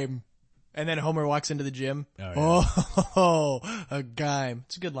gime? And then Homer walks into the gym. Oh, Oh, a gime.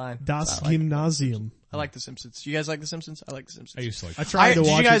 It's a good line. Das Gymnasium. I like The Simpsons. You guys like The Simpsons? I like The Simpsons. I used to like I tried to Did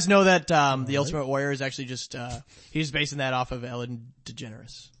watch you guys it. know that the Ultimate Warrior is actually just he's basing that off of Ellen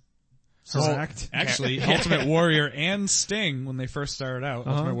DeGeneres? Correct. Actually, Ultimate Warrior and Sting, when they first started out,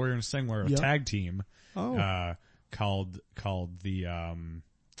 Ultimate Warrior and Sting were a Yep. tag team, Oh. called the,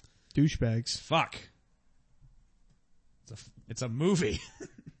 Douchebags. fuck. It's a movie.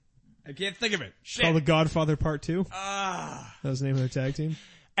 I can't think of it. Shit. Called The Godfather Part 2. That was the name of their tag team.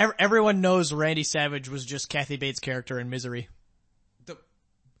 Everyone knows Randy Savage was just Kathy Bates' character in Misery.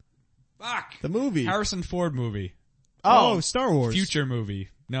 Fuck. The movie. Harrison Ford movie. Oh, Star Wars. Future movie.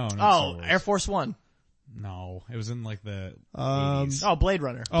 No, not Oh, Star Wars. Air Force One. No, it was in the Um, 80s. Oh, Blade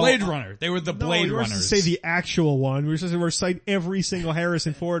Runner. Blade Runner. They were the No, Blade you were Runners. supposed to say the actual one. We were supposed to recite every single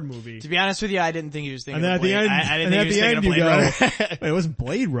Harrison Ford movie. To be honest with you, I didn't think he was thinking And then of at the Blade. end, I and didn't at think he the was end you thinking go, of Blade Runner. wait, it wasn't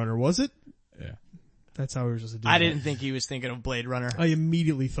Blade Runner, was it? Yeah. That's how we were supposed to do I it. didn't think he was thinking of Blade Runner. I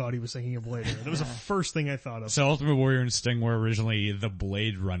immediately thought he was thinking of Blade Runner. That was the first thing I thought of. So Ultimate Warrior and Sting were originally the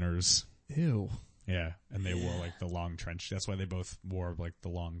Blade Runners. Ew. Yeah, and they wore the long trench. That's why they both wore the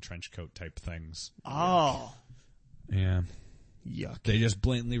long trench coat type things. Oh. Yeah. Yuck. They just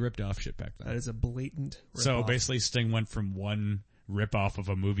blatantly ripped off shit back That then. is a blatant So rip-off basically Sting went from one rip off of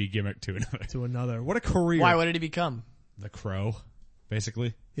a movie gimmick to another. to another. What a career. Why? What did he become? The Crow,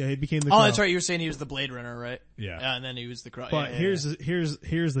 basically. Yeah, he became the Oh, Crow. that's right. You were saying he was the Blade Runner, right? Yeah. And then he was the Crow. But Yeah.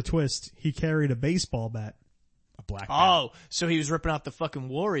 here's the twist. He carried a baseball bat. A black Oh, so he was ripping out the fucking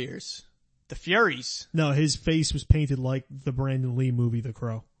Warriors. The Furies. No, his face was painted like the Brandon Lee movie, The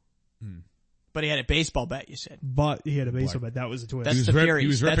Crow. But he had a baseball bat, you said. But he had a baseball bat. That was the twist. That's He the was, Furies. he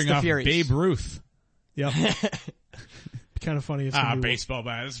was That's ripping the off Furies. Babe Ruth. Yep. kind of funny if somebody baseball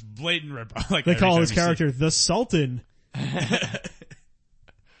bat. It's blatant rip. Like they every call time his you see- character the Sultan.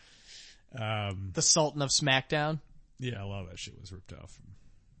 The Sultan of SmackDown. Yeah, a lot of that shit was ripped off from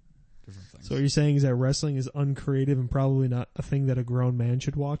different things. So what you're saying is that wrestling is uncreative and probably not a thing that a grown man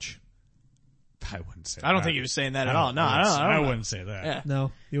should watch? I wouldn't say. I don't that. think he was saying that at all. No, I don't. wouldn't say that. Yeah.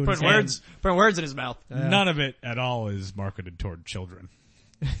 No. You wouldn't Putting say words in his mouth. None of it at all is marketed toward children.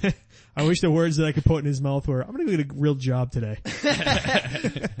 I wish the words that I could put in his mouth were, I'm gonna go get a real job today.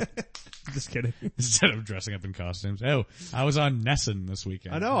 Just kidding. Instead of dressing up in costumes. Oh, I was on Nessun this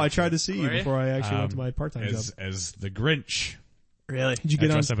weekend. I know, I tried to see you Were you? before I actually went to my part-time job. as the Grinch. Really? Did you get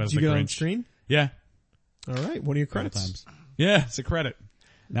I on, dressed up as did you the get on Grinch. screen? Yeah, Alright, one of your couple credits. times. Yeah, it's a credit.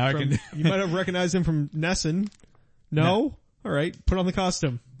 Now I From- can. you might have recognized him from Nessun. No? Alright, put on the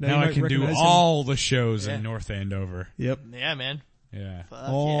costume. Now you I might can do recognize him. all the shows Yeah. in North Andover. Yep. Yeah, man. Yeah, Fuck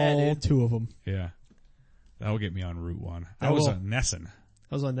All yeah, dude. 2 of them. yeah. That'll get me on Route 1. I That was will. on Nessun.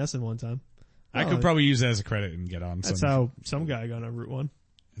 I was on Nessun one time. I could probably use that as a credit and get on. That's some, how some guy got on Route 1.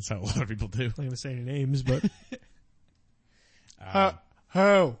 That's how a lot of people do. I'm not gonna say any names, but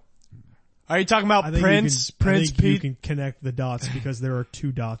Who? Are you talking about I think Prince? you can, I Prince think you Pete? can connect the dots because there are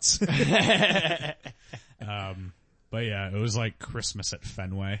 2 dots. But yeah, it was like Christmas at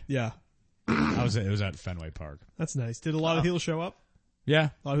Fenway. Yeah. It was at Fenway Park. That's nice. Did a lot of people show up? Yeah.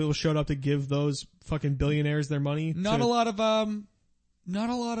 A lot of people showed up to give those fucking billionaires their money. Not to- a lot of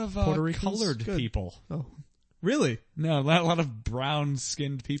Puerto Ricans? colored Good. people. Oh. Really? No, not a lot of brown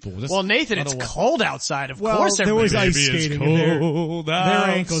skinned people. Just Well, Nathan, not it's a lot- cold outside. Of Well, course, there was everybody. ice Maybe it's skating and cold their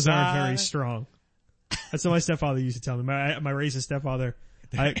ankles aren't outside. very strong. That's what my stepfather used to tell me. My racist stepfather.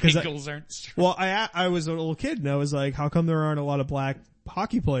 Ankles aren't strong. Well, I was a little kid and I was like, how come there aren't a lot of black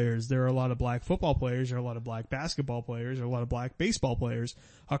hockey players? There are a lot of black football players. There are a lot of black basketball players. There are a lot of black baseball players.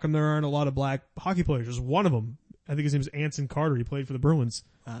 How come there aren't a lot of black hockey players? There's one of them. I think his name was Anson Carter. He played for the Bruins.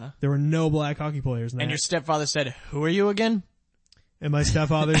 There were no black hockey players. And your stepfather said, "Who are you again?" And my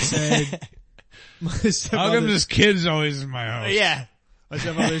stepfather said, How come this kid's always in my house? Yeah. my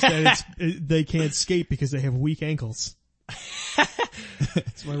stepfather said they can't skate because they have weak ankles.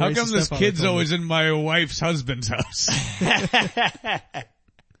 That's my How racist come this stepfather kid's told me. always in my wife's husband's house?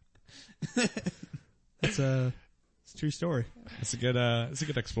 It's a true story. It's a good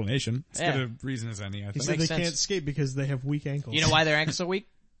explanation. It's Yeah. good a reason as any, I He think. said they makes sense. can't skate because they have weak ankles. You know why their ankles are weak?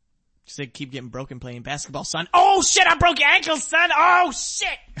 Because they keep getting broken playing basketball, son. Oh shit, I broke your ankles, son! Oh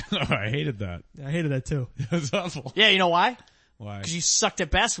shit! Oh, I hated that. I hated that too. It was awful. Yeah, you know why? Why? Because you sucked at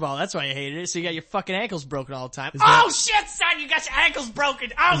basketball, that's why you hated it, so you got your fucking ankles broken all the time. that- Oh shit, son, you got your ankles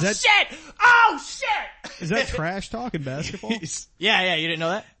broken! Oh Is that- shit! Oh shit! Is that trash talk in basketball? Yeah, you didn't know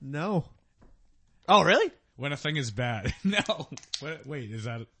that? No. Oh really? When a thing is bad. No. Wait, is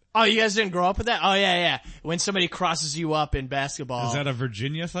that Oh, you guys didn't grow up with that? Oh yeah. When somebody crosses you up in basketball. a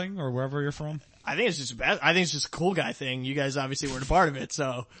Virginia thing or wherever you're from? I think it's just a cool guy thing. You guys obviously weren't a part of it,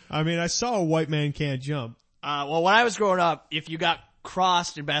 so. I mean, I saw a white man can't jump. Well, when I was growing up, if you got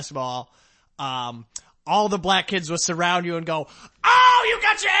crossed in basketball, all the black kids would surround you and go, "Oh, you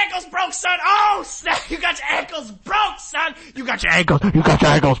got your ankles broke, son! Oh, snap, you got your ankles broke, son! You got your ankles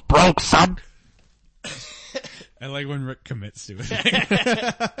broke, son!" I like when Rick commits to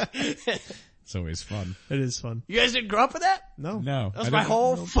it. It's always fun. It is fun. You guys didn't grow up with that? No. No. That was I my didn't-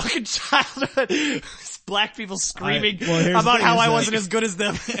 whole fucking childhood. Black people screaming well, here's the about thing how is I that- wasn't as good as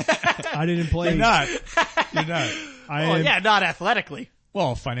them. I didn't play. You're not. You're not. I Oh am, yeah, not athletically.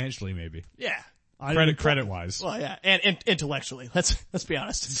 Well, financially maybe. Yeah. I didn't, Credit wise. Well, yeah, and intellectually. Let's be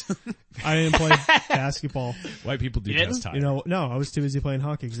honest. I didn't play basketball. White people do You didn't? test higher. You know, no, I was too busy playing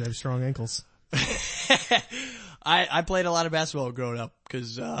hockey because I have strong ankles. I played a lot of basketball growing up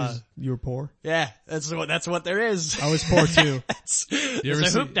because, You were poor. yeah, that's what there is. I was poor too. You There's ever a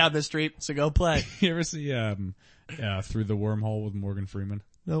see- hoop down the street, so go play. You ever see Through the Wormhole with Morgan Freeman?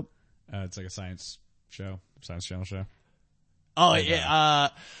 Nope. It's like a science channel show. Oh, yeah,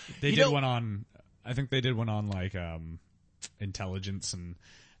 They You did know- one on, I think they did one on like, intelligence and,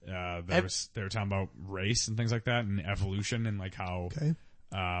 they were talking about race and things like that and evolution and like how, Okay.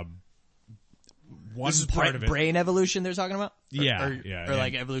 one this is part of it, brain evolution they're talking about? Yeah, Or yeah,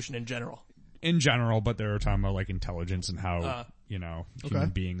 like evolution in general. in general, but they were talking about like intelligence and how, human Okay.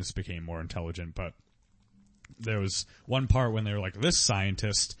 beings became more intelligent, but there was one part when they were like, this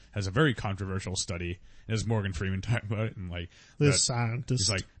scientist has a very controversial study, and as Morgan Freeman talking about it, and like, This that- scientist. It's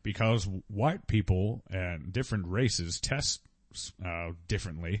like, because white people and different races test,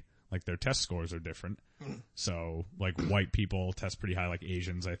 differently, like their test scores are different. So, like, white people test pretty high, like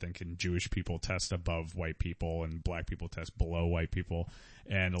Asians, I think, and Jewish people test above white people, and black people test below white people.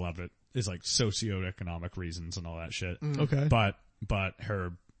 And a lot of it is like socioeconomic reasons and all that shit. Okay. But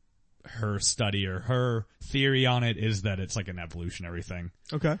her study or her theory on it is that it's like an evolutionary thing.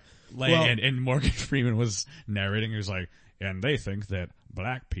 Okay. Like, Well- and Morgan Freeman was narrating. He was like, and they think that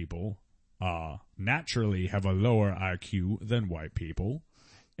black people naturally have a lower IQ than white people.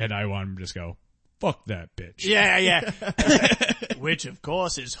 And I want him to just go, fuck that bitch. Yeah. Which, of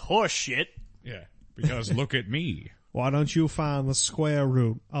course, is horse shit. Yeah. Because look at me. Why don't you find the square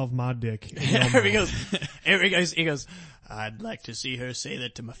root of my dick? in your Here he mouth? goes. He goes, I'd like to see her say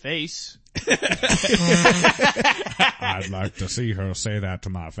that to my face. I'd like to see her say that to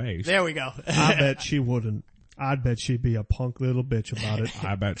my face. There we go. I bet she wouldn't. I'd bet she'd be a punk little bitch about it.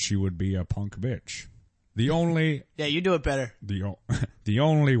 I bet she would be a punk bitch. The only Yeah, you do it better. the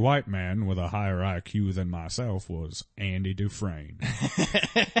only white man with a higher IQ than myself was Andy Dufresne.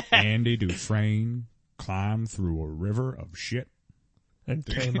 Andy Dufresne climbed through a river of shit. And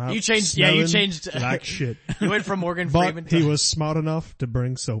came out. You changed- yeah, you smelling changed- like shit. You went from Morgan Freeman But to... he was smart enough to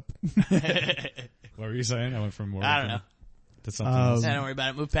bring soap. What were you saying? I went from Morgan I don't know. to something else. Don't worry about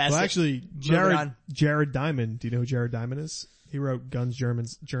it. Move past Well, it. actually, Moving on. Jared Diamond. Do you know who Jared Diamond is? He wrote Guns,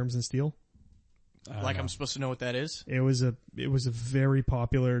 Germs, and Steel. Like I'm supposed to know what that is? It was a very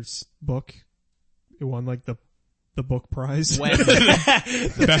popular book. It won like the book prize. When?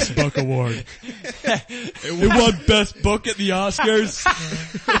 Best book award. It won best book at the Oscars.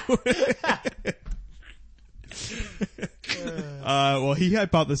 Well, he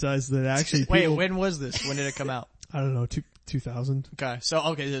hypothesized that actually Wait, people, when was this? When did it come out? I don't know, 2000.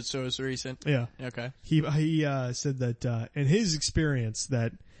 Okay, so it's recent. Yeah. Okay. He said that, in his experience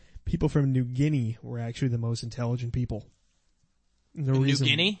that people from New Guinea were actually the most intelligent people. No In New reason-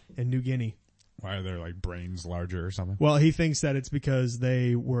 Guinea? In New Guinea. Why are their like brains larger or something? Well, he thinks that it's because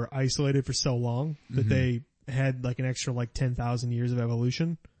they were isolated for so long that they had like an extra like 10,000 years of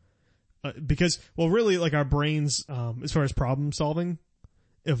evolution. Because, well, really, like our brains, as far as problem solving,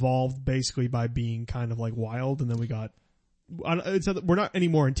 evolved basically by being kind of like wild, and then we got. We're not any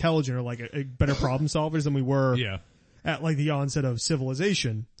more intelligent or like a better problem solvers than we were Yeah. at like the onset of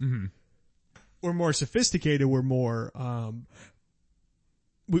civilization. Mm-hmm. We're more sophisticated. We're more.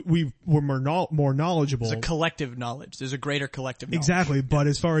 We're more knowledgeable. There's a collective knowledge. There's a greater collective knowledge. Exactly, but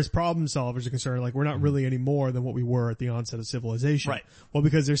as far as problem solvers are concerned, like we're not really any more than what we were at the onset of civilization. Right. Well,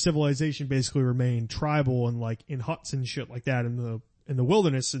 because their civilization basically remained tribal and like in huts and shit like that in the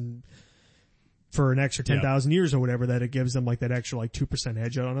wilderness, and for an extra 10,000 years or whatever, that it gives them like that extra like 2%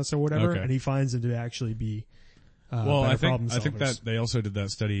 edge on us or whatever. Okay. And he finds them to actually be Well, better I problem think solvers. that they also did that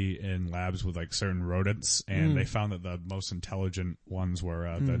study in labs with like certain rodents, and they found that the most intelligent ones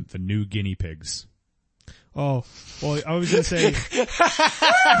were the new guinea pigs. Oh, well, I was gonna say. Woo!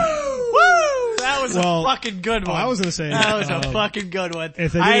 That was a Well, fucking good one. I was gonna say that was a fucking good one.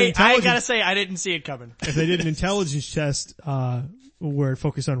 if they did I intelligence- gotta say, I didn't see it coming. if they did an intelligence test where it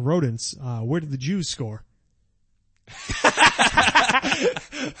focused on rodents, where did the Jews score?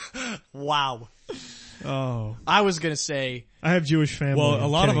 Wow. Oh, I was gonna say, I have Jewish family. Well, a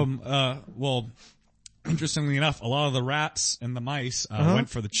I'm lot kidding. of them. Interestingly enough, a lot of the rats and the mice went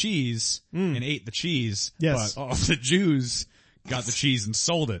for the cheese and ate the cheese. Yes. But all of the Jews got the cheese and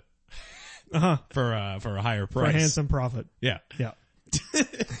sold it for a higher for price. a handsome profit. Yeah. Yeah.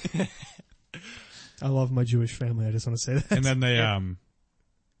 I love my Jewish family. I just want to say that. And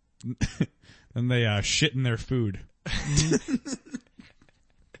then they shit in their food.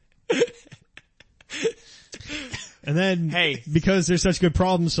 And then, Hey. because they're such good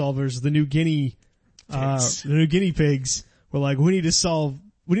problem solvers, the New Guinea pigs were like, we need a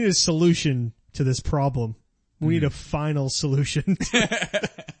solution to this problem. We need a final solution.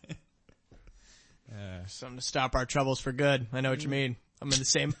 something to stop our troubles for good. I know what you mean. I'm in the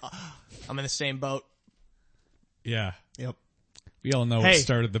same boat. Yeah. Yep. We all know what Hey.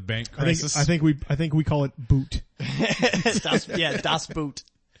 started the bank crisis. I think we call it boot. Das Boot.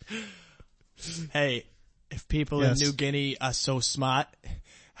 Hey, if people Yes. in New Guinea are so smart,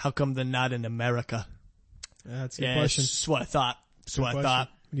 how come they're not in America? That's a good Yeah, question. that's what I thought. That's what I Question. thought.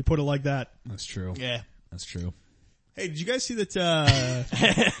 When you put it like that. That's true. Yeah. That's true. Hey, did you guys see that,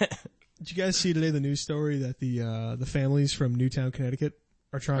 did you guys see today the news story that the families from Newtown, Connecticut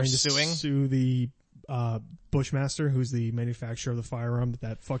are trying to suing? sue the, Bushmaster, who's the manufacturer of the firearm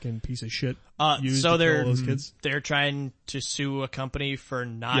that fucking piece of shit used so to they're kill all those kids? they're trying to sue a company for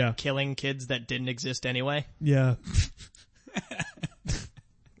not Yeah. killing kids that didn't exist anyway. Yeah.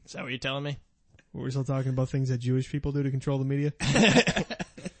 Is that what you're telling me? We're still talking about things that Jewish people do to control the media.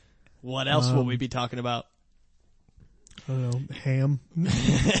 What else will we be talking about? I don't know, ham.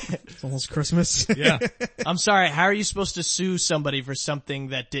 It's almost Christmas. Yeah. I'm sorry, how are you supposed to sue somebody for something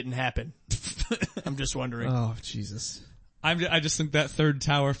that didn't happen? I'm just wondering. Oh, Jesus. I just think that third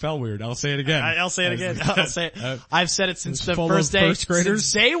tower fell weird. I'll say it again. I'll say it again. I'll say it. I've said it since the full first of day. first graders?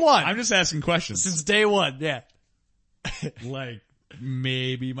 Since day one. I'm just asking questions. Since day one, yeah. Like,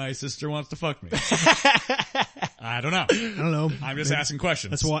 maybe my sister wants to fuck me. I don't know. I don't know. I'm just asking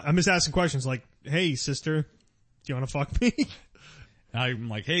questions. That's why I'm just asking questions like, hey, sister, do you want to fuck me? I'm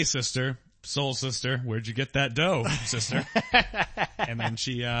like, hey, sister, soul sister, where'd you get that dough, sister? And then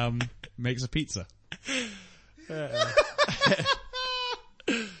she makes a pizza.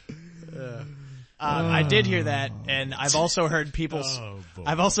 I did hear that, and I've also heard people.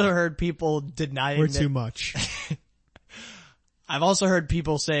 I've also heard people denying. We're that, too much. I've also heard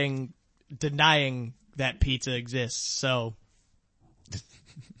people denying that pizza exists. So,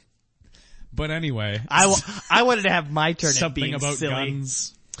 But anyway, I wanted to have my turn at something being about silly.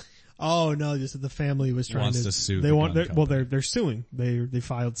 guns. Oh no, just that the family was trying Wants to sue They the want. gun Well, company. they're suing. They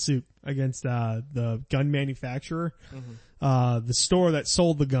filed suit against the gun manufacturer, the store that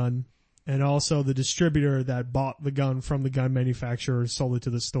sold the gun, and also the distributor that bought the gun from the gun manufacturer sold it to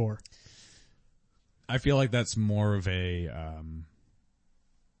the store. I feel like that's more of a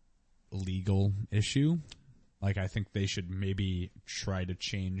legal issue. Like, I think they should maybe try to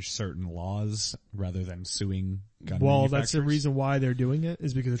change certain laws rather than suing gun Well, that's the manufacturers. reason why they're doing it,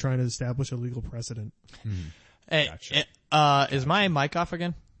 is because they're trying to establish a legal precedent. Hey, Gotcha. is my mic off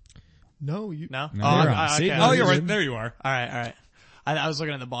again? No, you. No. No, Oh, you're on. See? okay. Oh, you're right. There you are. All right. I was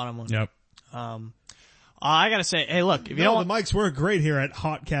looking at the bottom one. Yep. I gotta say, hey, look, if you No, don't, the mics work great here at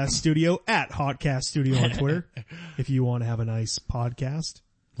Hotcast Studio, at Hotcast Studio on Twitter, if you want to have a nice podcast.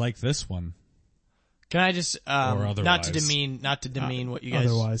 Like this one. can I just Or not to otherwise. demean what you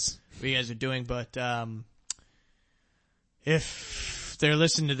guys are doing, but if they're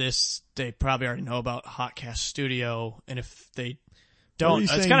listening to this, they probably already know about Hotcast Studio, and if they What were don't, you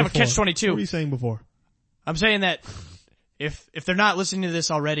it's saying kind of a before? catch-22. What were you saying before? I'm saying that if they're not listening to this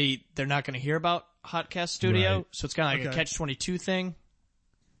already, they're not going to hear about Hotcast Studio, Right. so it's kind of like Okay. a catch-22 thing.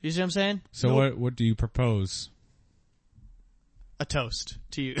 You see what I'm saying? So what do you propose? A toast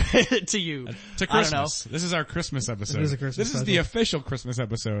to you, to you. To I don't know. Christmas. This is our Christmas episode. It is a Christmas This is the special. official Christmas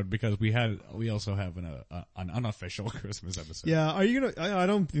episode because we also have an unofficial Christmas episode. Yeah, are you gonna? I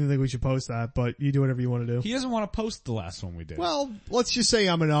don't even think we should post that, but you do whatever you want to do. He doesn't want to post the last one we did. Well, let's just say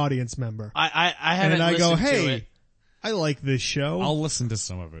I'm an audience member, I haven't and I listened go, to hey, it. I like this show. I'll listen to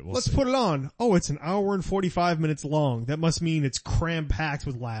some of it. We'll Let's see. put it on. Oh, it's an hour and 45 minutes long. That must mean it's cram-packed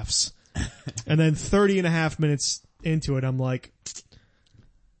with laughs. And then 30 and a half minutes into it, I'm like,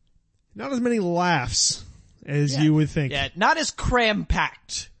 not as many laughs as you would think. Yeah, not as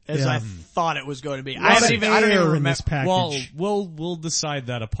cram-packed as Yeah. I thought it was going to be. I don't even remember. in this package. Well, we'll decide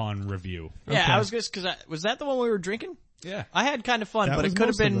that upon review. Yeah, Okay. I was just was that the one we were drinking? Yeah. I had kind of fun, That but was it could have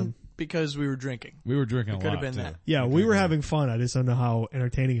most of been them. because we were drinking. We were drinking a could lot, have been too. that. Yeah, we were having fun. I just don't know how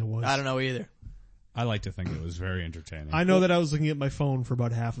entertaining it was. I don't know either. I like to think it was very entertaining. I know that I was looking at my phone for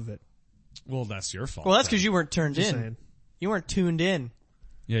about half of it. Well, that's your fault. Well, that's then. because you weren't turned Just in. saying. You weren't tuned in.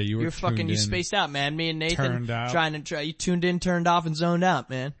 Yeah, you were You're fucking, tuned you in. spaced out, man. Me and Nathan Turned out. you tuned in, turned off, and zoned out,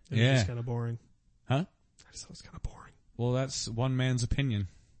 man. It was Yeah. just kind of boring. Huh? I just thought it was kind of boring. Well, that's one man's opinion.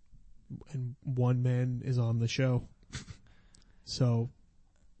 And one man is on the show. So,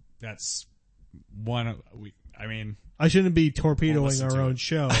 That's one. I mean, I shouldn't be We'll torpedoing listen our to own it.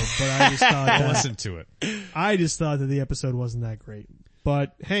 show, but I just thought I'll that, listen to it. I just thought that the episode wasn't that great.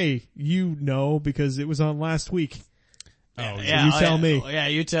 But hey, you know, because it was on last week. Oh, you tell me. Yeah,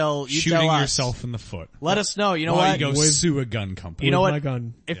 you tell shooting us. yourself in the foot. Let us know. You know Why what? you go With- sue a gun company? You know With what? my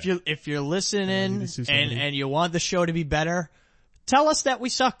gun. If Yeah. you're I listening need to sue somebody. and you want the show to be better, tell us that we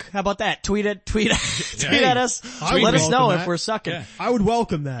suck. How about that? Tweet at us. I would Let us know welcome if that. we're sucking. Yeah. I would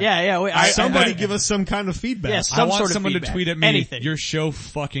welcome that. Yeah. Somebody give us some kind of feedback. Yes. I Some want sort of someone to feedback. tweet at me. Anything. Your show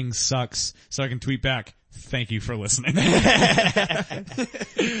fucking sucks, so I can tweet back. Thank you for listening.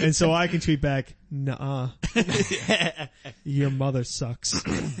 And so I can tweet back, nuh-uh. Your mother sucks.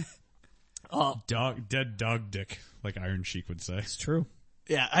 Dead dog dick, like Iron Sheik would say. It's true.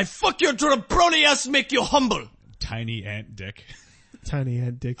 Yeah, I fuck your jabroni ass, make you humble. Tiny ant dick. Tiny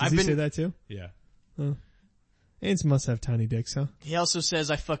head dick. Does I've he been- say that too? Yeah. Ants must have tiny dicks, huh? He also says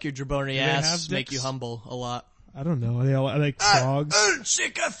I fuck your jabroni they ass, have make dicks? you humble a lot. I don't know. Are they all like frogs?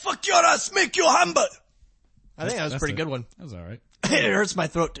 Sick, I fuck your ass, make you humble. I think that was a That's pretty it. good one. That was alright. It hurts my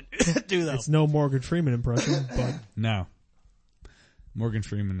throat to do though. It's no Morgan Freeman impression, but No. Morgan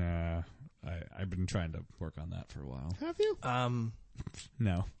Freeman, I've been trying to work on that for a while. have you?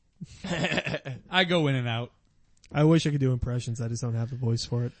 No. I go in and out. I wish I could do impressions. I just don't have the voice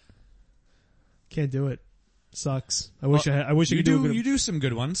for it. Can't do it. Sucks. I wish I could do a good. You do some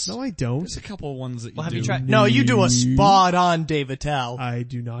good ones. No, I don't. There's a couple ones that you Well, have do. you tried? No, you do a spot on Dave Attell. I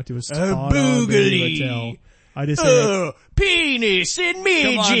do not do a spot on boogly. Dave Attell. I just say Penis and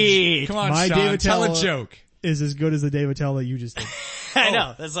midget. Come on, My Sean, Dave tell a Attell- joke. is as good as the Dave Attell that you just did. I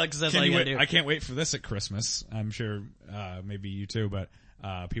know. That's like, that's all you gotta do. I can't wait for this at Christmas. I'm sure, maybe you too, but,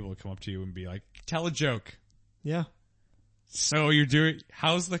 people will come up to you and be like, tell a joke. Yeah. So you're doing,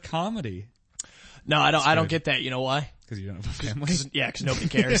 how's the comedy? No, I don't good. get that. You know why? Cause you don't have a family. Yeah, cause nobody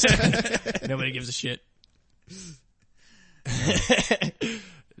cares. Nobody gives a shit.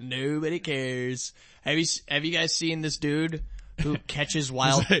 Nobody cares. Have you guys seen this dude who catches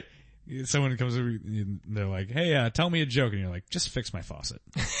wild? It's like, someone comes over and they're like, hey, tell me a joke. And you're like, just fix my faucet.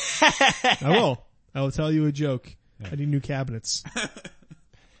 I will. I will tell you a joke. I need new cabinets.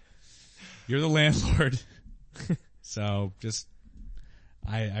 You're the landlord. So just,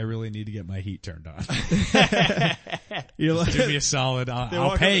 I really need to get my heat turned on. You're like, Do me a solid.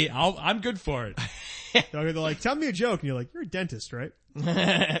 I'll pay. I'm good for it. they're like, tell me a joke. And you're like, you're a dentist, right?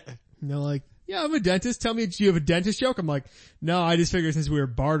 And they're like, yeah, I'm a dentist. Tell me, do you have a dentist joke? I'm like, no, I just figured since we were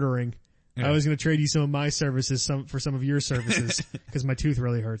bartering, Yeah. I was going to trade you some of my services for some of your services because my tooth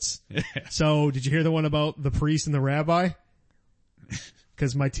really hurts. So did you hear the one about the priest and the rabbi?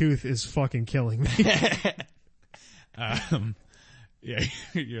 Because my tooth is fucking killing me. Yeah,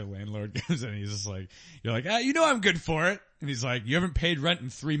 your landlord comes in and he's just like, you're like, you know I'm good for it. And he's like, you haven't paid rent in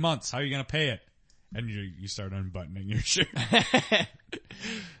 3 months. How are you going to pay it? And you start unbuttoning your shirt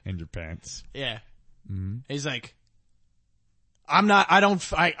and your pants. Yeah. Mm-hmm. He's like, I'm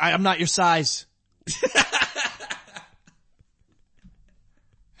not your size.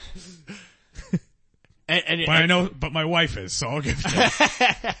 But my wife is, so I'll give it to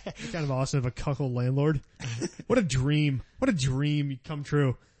her. It's kind of awesome to have a cuckold landlord. What a dream. What a dream come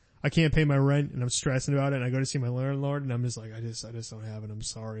true. I can't pay my rent and I'm stressing about it and I go to see my landlord and I'm just like, I just don't have it. I'm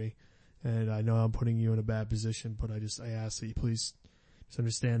sorry. And I know I'm putting you in a bad position, but I ask that you please just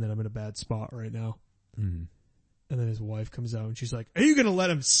understand that I'm in a bad spot right now. Mm-hmm. And then his wife comes out and she's like, are you going to let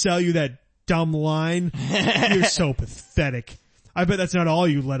him sell you that dumb line? You're so pathetic. I bet that's not all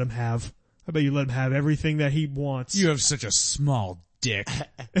you let him have. I bet you let him have everything that he wants. You have such a small dick.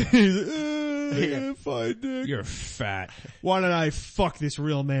 He's like, fine, Dick. You're fat. Why don't I fuck this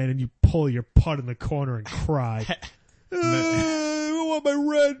real man and you pull your putt in the corner and cry? I want my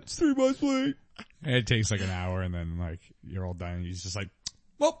rent. It's 3 months late. And it takes like an hour and then like you're all done and he's just like,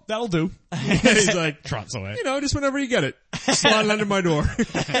 well, that'll do. He's like, Trots away. you know, just whenever you get it, slide it under my door.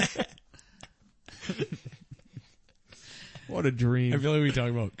 What a dream. I feel like we talk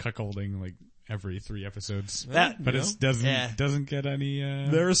about cuckolding like every 3 episodes. That- but it doesn't Yeah. doesn't get any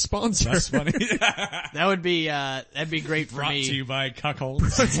They're a sponsor. less funny. That would be, that'd be great for Brought me. to you by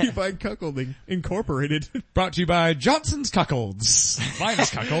Cuckolds. Brought to you by Cuckolding Incorporated. Brought to you by Johnson's Cuckolds.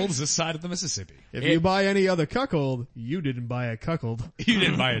 Finest cuckolds this side of the Mississippi. If you buy any other cuckold, you didn't buy a cuckold. You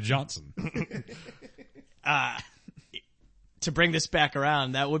didn't buy a Johnson. To bring this back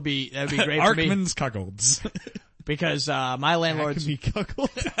around, that'd be great for me. Arkman's Cuckolds. Because, my landlord's, Acme cuckold.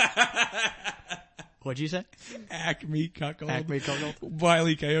 what'd you say? Acme Cuckold. Acme cuckold. Wile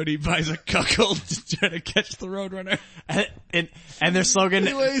E. Coyote buys a cuckold to try to catch the Roadrunner. And their slogan,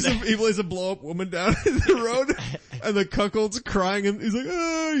 He lays a blow up woman down in the road and the cuckold's crying and he's like,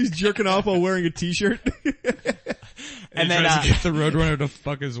 oh, he's jerking off while wearing a t-shirt. and he then, tries to get the Roadrunner to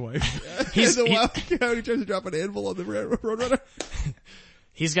fuck his wife. And the wild coyote tries to drop an anvil on the roadrunner.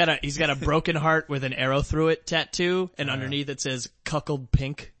 he's got a broken heart with an arrow through it tattoo, and underneath it says cuckold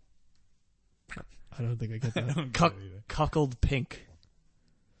pink. I don't think I get that. Cuckold pink.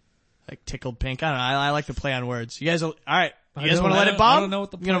 Like tickled pink. I don't know. I like to play on words. You guys, alright. You guys want to let it bomb? I don't know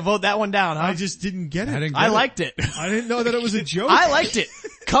what the I'm gonna vote that one down, huh? I just didn't get it. I liked it. I didn't know that it was a joke. I liked it.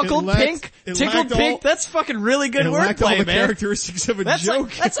 Cuckold lacked- pink, it tickled lacked pink. all- That's fucking really good It lacked all wordplay, the man. characteristics of a That's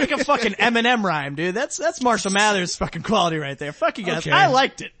joke. like a fucking Eminem rhyme, dude. That's Marshall Mathers fucking quality right there. Fuck you guys. Okay. I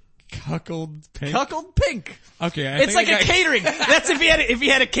liked it. Cuckold pink. Cuckold pink. Okay, It's like a catering. That's if he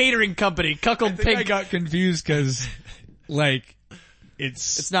had a catering company. Cuckold I think I pink. got confused because, like,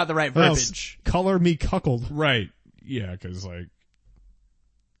 It's not the right What verbiage. else? Color me cuckold. right. Yeah, because like,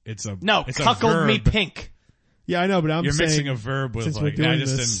 it's a No, it's a cuckold me verb. pink. Yeah, I know, but I'm You're saying mixing a verb with since like, we're doing I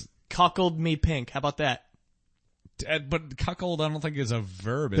just this, Cuckold me pink. How about that? didn't. But cuckold, I don't think is a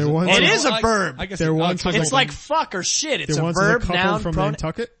verb. Is There it? once- It Oh, is a verb. I guess There once was cuckold- It's like fuck or shit. It's there a once was verb, a couple noun, from pronoun.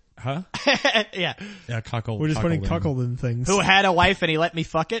 Nantucket. huh? Yeah. Yeah, cuckold. We're just putting cuckolding. cuckold in things. Who had a wife and he let me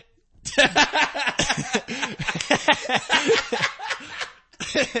fuck it?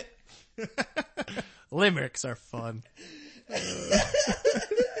 Limericks are fun.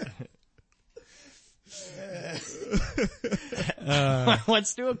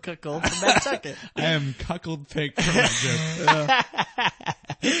 Let's do a cuckold from Nantucket. I am cuckold pig from that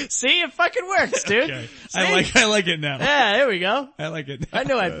joke. See, it fucking works, dude. Okay. See? I like it now. Yeah, there we go. I like it now. I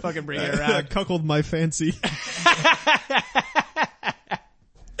knew I'd fucking bring it around. Cuckold my fancy.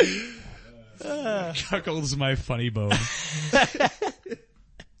 Cuckold's my funny bone.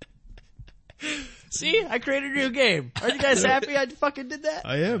 See, I created a new game. Are you guys happy I fucking did that?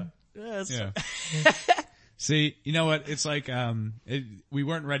 I am. Yes. Yeah. See, you know what? It's like, we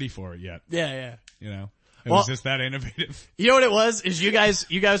weren't ready for it yet. Yeah. You know? It Well- was just that innovative. You know what it was? Is you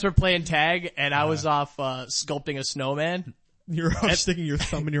guys were playing tag and I was off, sculpting a snowman. You're off sticking your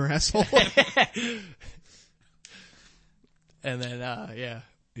thumb in your asshole. And then, yeah.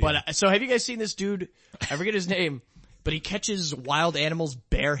 But, so have you guys seen this dude? I forget his name, but he catches wild animals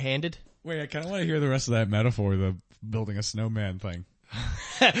barehanded. Wait, I kind of want to hear the rest of that metaphor, the building a snowman thing.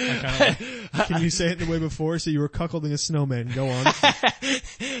 Can you say it the way before? So you were cuckolding a snowman. Go on.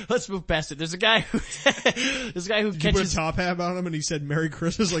 Let's move past it. There's a guy who, Did you put a catches, top hat on him and he said Merry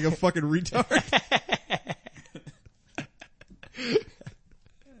Christmas like a fucking retard?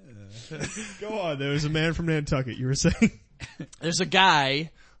 Go on. There was a man from Nantucket. You were saying? there's a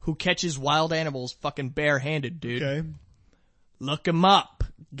guy who catches wild animals fucking barehanded, dude. Okay. Look him up.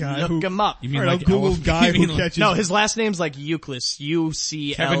 Look him up. You mean All right, like I'll Google elephant- guy you mean who like catches No, his last name's like Euclid.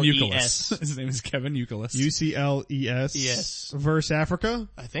 Kevin Euclid. U-C-L-E-S. His name is Kevin Euclid. UCLES. Yes. Versus Africa.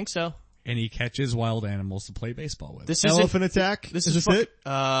 I think so. And he catches wild animals to play baseball with. This is Elephant attack. This is is this it?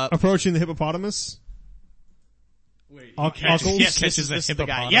 Approaching the hippopotamus. Wait, Uckles? Yes, catches this a is the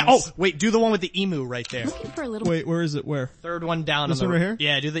guy. hippopotamus? Yeah. Oh, wait. Do the one with the emu right there. Wait, where is it? Where? Third one down. This on the one right here?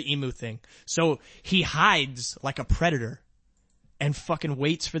 Yeah. Do the emu thing. So he hides like a predator, and fucking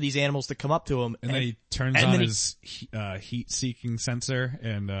waits for these animals to come up to him. And then he turns and on then he- his heat-seeking sensor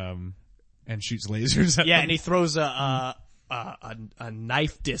and shoots lasers at Yeah, them. and he throws a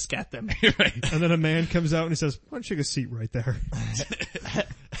knife disc at them. Right. And then a man comes out and he says, "Why don't you take a seat right there?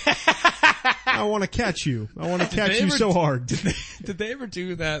 I want to catch you. I want to catch you ever so hard." Did they ever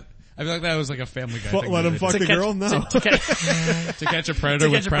do that? I feel like that was like a Family Guy But thing. let that him they fuck did. the girl? No. To catch, to catch a predator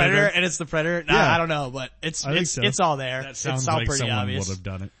to with catch a predator, predator. and it's the predator. Nah, Yeah. I don't know, but it's I think so. it's all there. That sounds it's all like pretty someone obvious. would have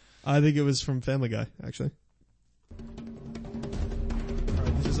done it. I think it was from Family Guy, actually.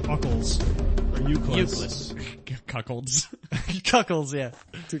 Alright, this is Uckles. Or Euclid. Euclid. Cuckolds. Cuckolds, yeah.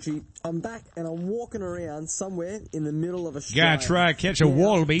 Richie, I'm back and I'm walking around somewhere in the middle of Australia. Gotta try to catch a Now,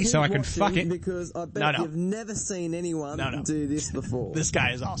 wallaby keep so I can watching fuck it. Because I bet No. you've never seen anyone No. do this before. This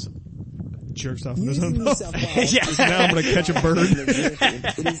guy is awesome. Jerks off in his Using own New mouth. South Wales Yeah. as Now I'm gonna catch a bird.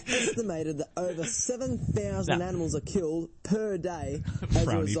 It is estimated that over 7,000 No. animals are killed per day as a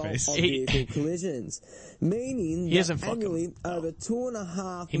Frowny result face. of vehicle collisions. Meaning He that doesn't fuck annually over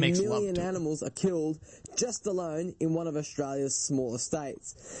 2.5 He makes love million to 'em. animals are killed just alone in one of Australia's smaller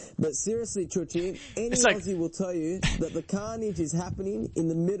states. But seriously, Chuchi, any It's like- Aussie will tell you that the carnage is happening in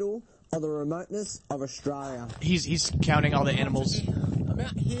the middle of the remoteness of Australia. He's counting all the animals. I'm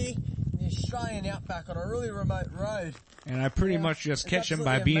out here in the Australian outback on a really remote road. And I pretty much just catch him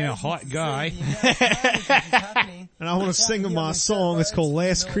by being a hot guy. And I want to sing him my song. It's called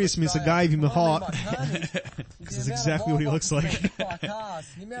Last Christmas. I gave him a heart. This is exactly what he looks like.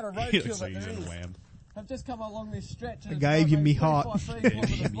 He looks like he's in Wham. I've just come along this stretch. I gave you me heart.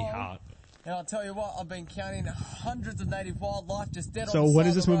 Give me hot. And I'll tell you what, I've been counting hundreds of native wildlife just dead So on the when side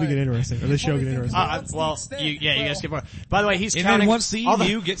does this of the movie get road. interesting? Or this show get interesting? Well, you guys get more. By the way, he's And counting then once the all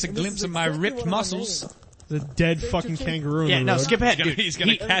emu gets a glimpse of my ripped muscles, The dead fucking kangaroo in Yeah, the no, road. skip ahead, dude. He's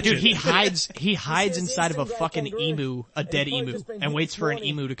gonna catch dude, it. he hides inside of a fucking emu, a dead emu, and waits for an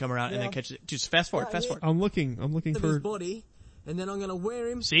emu to come around and then catches it. Just fast forward. I'm looking Of his for... body, and then I'm going to wear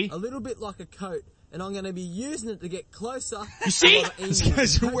him See? a little bit like a coat, and I'm going to be using it to get closer. You see? These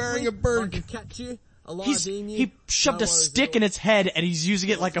guys are wearing a bird. I can catch you, a live He emu. shoved No a worries stick at in all. its head and he's using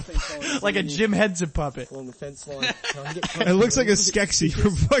it like a Jim Henson puppet. Along the fence line. And I can get closer It looks to like a him. Skeksis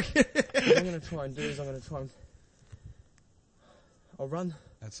from fucking... What I'm going to try and do is I'm going to try and... I'll run.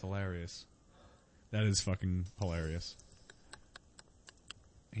 that's hilarious. That is fucking hilarious.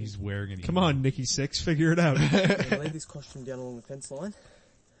 He's wearing an Come emu. on, Nikki Six, figure it out. I'm going to lay this costume down along the fence line.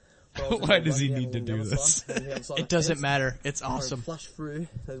 Why does he need to do this? It doesn't matter. It's awesome. Flush through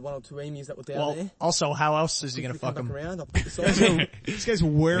those 1 or 2 emus that were down Well, there. also, how else is he gonna Quickly fuck come back him? around, I'll put this on. This guy's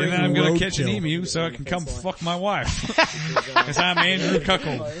wearing And then I'm gonna roadkill. catch an emu so I can come fuck my wife. Cause I'm Andrew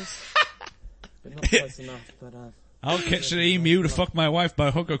Cuckold. But not close enough, but I'll catch an emu to fuck my wife by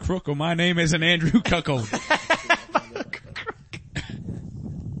hook or crook, or my name isn't Andrew Cuckold.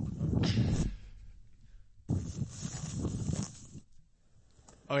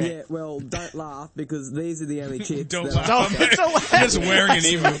 Oh, Yeah, well, don't laugh because these are the only chicks. Don't that laugh. I'm just wearing an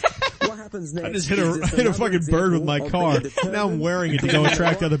emu. What happens next? I just hit a another fucking bird with my example car. of being determined Now I'm wearing it to go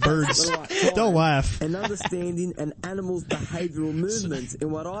attract other birds. at the right time Don't laugh. And understanding an animal's behavioural movements in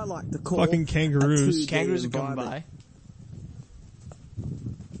what I like to call Fucking kangaroos. a 2D Kangaroos are coming environment. by.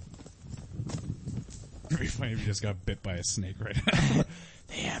 It'd be funny if you just got bit by a snake right now.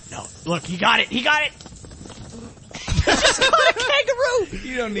 They have no. Look, he got it. He got it. Just caught a kangaroo.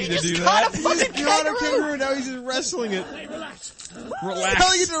 You don't need to do Caught that. a fucking kangaroo. Now he's just wrestling it. Relax.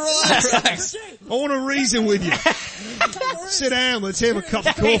 Tell you to relax. I want to reason with you. Sit down. Let's have a cup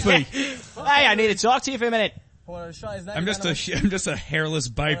of coffee. Hey, I need to talk to you for a minute. I'm just a hairless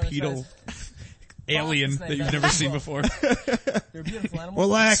bipedal alien that you've never seen before. You're a beautiful animal.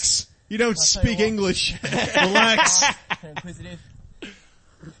 Relax. You don't tell you speak what. English. Relax. Inquisitive.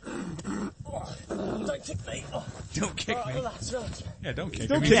 Don't kick me. Don't kick me. Relax. Yeah, don't kick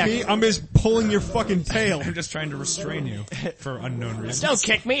Don't me. kick me. I'm just pulling your fucking tail. I'm just trying to restrain you for unknown reasons. Don't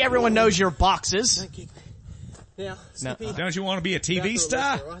kick me. Everyone knows your boxes. Don't kick me. Now, Snippy. Don't you want to be a TV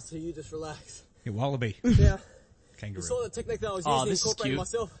star? Alright, so you just relax. Hey, wallaby. Now, you Kangaroo. saw the technique that I was Oh, using to this is incorporate cute.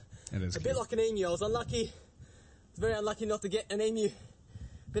 myself. It is A cute. bit like an emu. I was unlucky. Very unlucky not to get an emu.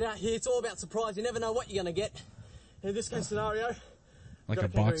 But out here, it's all about surprise. You never know what you're going to get. In this case scenario, Like got a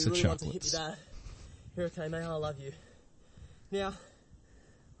kangaroo box who of really wants to hit chocolates. me bad. Hurricane, mate, I love you. Now,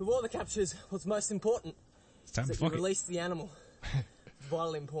 with all the captures, what's most important It's time is to that you fuck it. release the animal. It's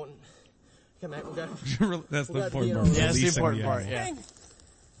vitally important. Okay, mate, we'll go. That's the We'll go important to part. the Yeah, that's the releasing important part. animal. Yeah. Thing,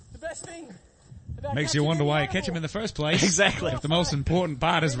 the best thing about Makes you capturing wonder any why you catch animal, him in the first place. Exactly. If the most important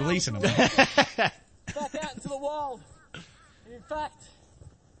part is releasing him. back out into the wild. And in fact,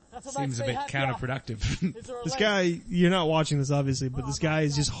 that's what Seems makes a me bit happier. counterproductive. Is to This relate. guy, you're not watching this obviously, but this guy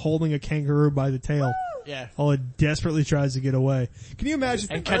is just holding a kangaroo by the tail Yeah. while it desperately tries to get away. Can you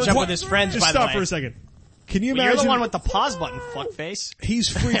imagine? And catch up with his friends, Just by the stop way. for a second. Can you Well, imagine? you're the one with the pause button, fuckface. He's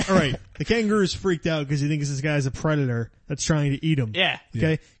freaked. All right, the kangaroo is freaked out because he thinks this guy's a predator that's trying to eat him. Yeah.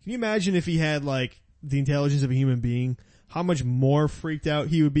 Okay. Can you imagine if he had like the intelligence of a human being? How much more freaked out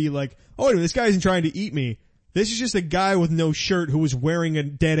he would be? Like, oh, wait a minute, this guy isn't trying to eat me. This is just a guy with no shirt who was wearing a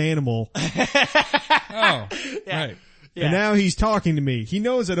dead animal, Oh, right. Yeah. and now he's talking to me. He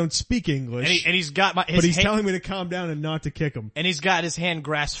knows I don't speak English, And he's got his but he's hand, telling me to calm down and not to kick him. and he's got his hand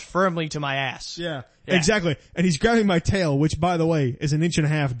grasped firmly to my ass. Yeah, Yeah. exactly. And he's grabbing my tail, which, by the way, is 1.5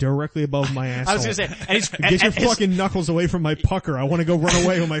 inches directly above my asshole. I was gonna say, and he's, Get your and his- fucking knuckles away from my pucker. I want to go run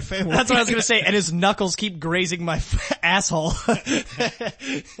away with my family. that's what I was gonna say, and his knuckles keep grazing my asshole.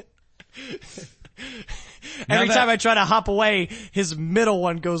 Every that- time I try to hop away, his middle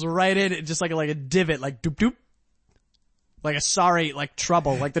one goes right in, just like a divot, like doop doop. Like a sorry, like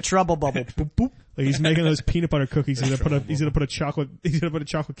trouble, like the trouble bubble. Boop boop. Like he's making those peanut butter cookies. He's gonna put a chocolate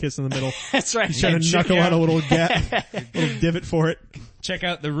kiss in the middle. That's right. He's trying to knuckle out a little gap, little divot for it. Check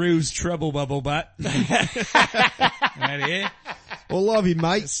out the Ruse Trouble Bubble Butt. Right here. Well, love you,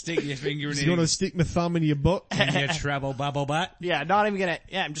 mate. Stick your finger in He's gonna it. stick my thumb in your butt. Your Trouble Bubble Butt. Yeah, not even gonna,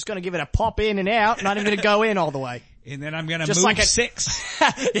 I'm just gonna give it a pop in and out, not even gonna go in all the way. And then I'm gonna Just move like a- 6.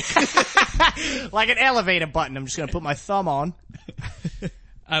 Like an elevator button, I'm just gonna put my thumb on.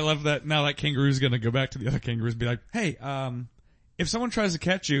 I love that. Now that kangaroo's gonna go back to the other kangaroos and be like, hey, if someone tries to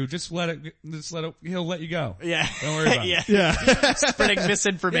catch you, just let it, he'll let you go. Yeah. Don't worry about it. Yeah. Yeah. Spreading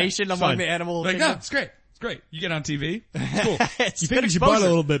misinformation among fine. the animal Like, no, kingdom. it's great. It's great. You get on TV. It's cool. It's You good think you butt a exposure.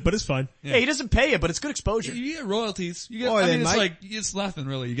 little bit, but it's fine. Yeah, he doesn't pay you, but it's good exposure. You get royalties. You get, Oh, I then, mean, it's mate. like, it's nothing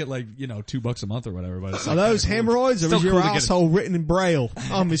really. You get like, $2 a month or whatever, but it's Are like, those hemorrhoids or Still is your cool to get it. asshole written in braille?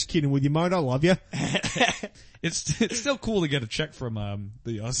 I'm just kidding with you, mate. I love you. it's still cool to get a check from,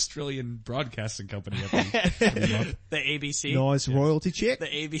 the Australian Broadcasting Company every month. The ABC. Nice royalty check. The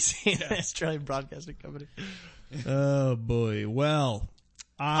ABC, the Australian Broadcasting Company. Oh boy. Well,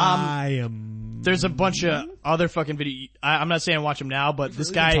 I am. There's a bunch of other fucking video. I'm not saying watch them now, but this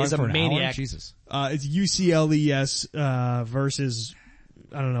guy is a maniac. Jesus. It's UCLES, versus,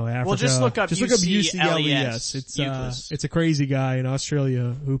 I don't know, Africa. Well, just look up UCLES. Euclid. It's a crazy guy in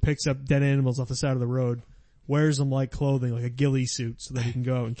Australia who picks up dead animals off the side of the road, wears them like clothing, like a ghillie suit, so that he can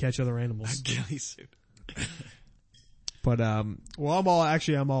go out and catch other animals. Ghillie suit. But, well, I'm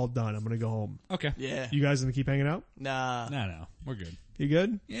all done. I'm gonna go home. Okay. Yeah. You guys gonna keep hanging out? Nah. No, we're good. You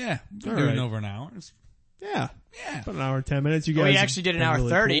good? Yeah. We're All doing right. over an hour. Yeah. Yeah. About an hour and 10 minutes. You guys. We have actually did an been hour really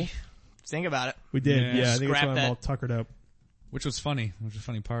 30. cool. Think about it. We did. Yeah. Yeah, I think that's Scrap why I'm that. all tuckered up. Which was funny. Which was a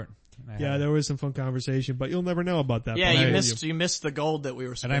funny part. Yeah, there was some fun conversation, but you'll never know about that. Yeah, part. you missed the gold that we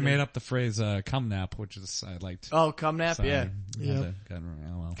were And spinning. I made up the phrase, cum nap, which is, I liked. Oh, cum nap, So yeah. Yeah. Oh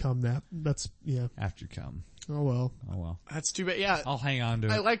well. Cum nap. That's, yeah. After cum. Oh well. Oh well. That's too bad. Yeah, I'll hang on to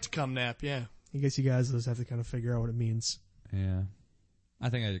it. I liked cum nap, yeah. I guess you guys just have to kind of figure out what it means. Yeah. I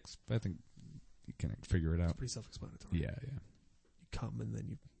think you can figure it out. Pretty self-explanatory. Yeah. You come and then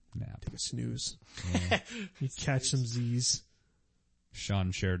you Nap. take a snooze. Yeah. You catch some Z's.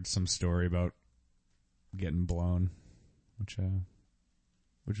 Sean shared some story about getting blown,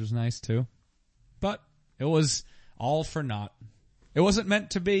 which was nice too. But it was all for naught. It wasn't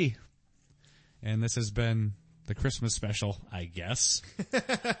meant to be. And this has been the Christmas special, I guess.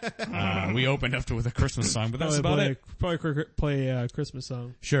 We opened up with a Christmas song, but that's about it. Probably play a Christmas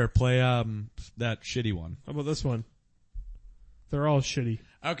song. Sure, play that shitty one. How about this one? They're all shitty.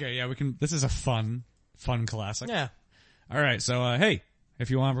 Okay, yeah, we can. This is a fun classic. Yeah. All right, so hey, if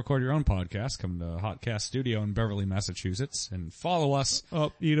you want to record your own podcast, come to Hotcast Studio in Beverly, Massachusetts, and follow us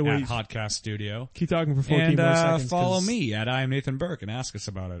Oh, you know at what? Hotcast Studio. Keep talking for 14 more And seconds. follow 'cause me at I am Nathan Burke and ask us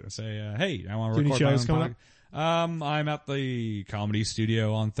about it. Say, hey, I want to Do any record my shows own coming podcast. I'm at the Comedy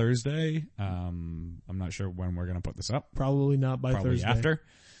Studio on Thursday. I'm not sure when we're going to put this up. Probably not by Probably Thursday. after.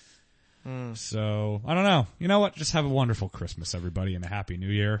 So, I don't know. You know what? Just have a wonderful Christmas, everybody, and a Happy New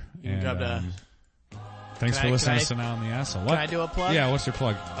Year. You got to... Thanks Can for I- listening can to Now on the Asshole. What? Can I do a plug? Yeah, what's your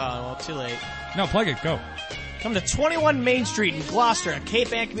plug? Well, too late. No, plug it. Go. Come to 21 Main Street in Gloucester at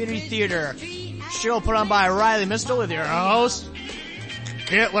Cape Ann Community Theater. Show put on by Riley Mistel with your host,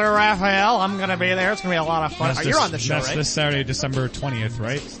 Hitler Raphael. I'm gonna be there. It's gonna be a lot of fun. You're on the show, that's right? this Saturday, December 20th,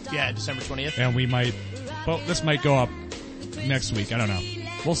 right? Yeah, December 20th. And we might, well, this might go up next week. I don't know.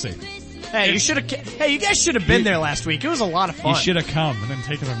 We'll see. Hey, you guys should have been there last week. It was a lot of fun. You should have come and then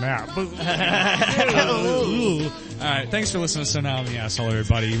taken a nap. Alright, thanks for listening to So Now on the Asshole,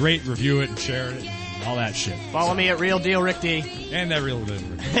 everybody. Rate, review it, and share it, and all that shit. Follow me at Real Deal Rick D. And that real Rick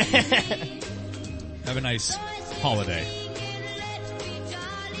D. Have a nice holiday.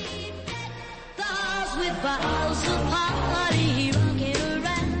 With bottles of party rocking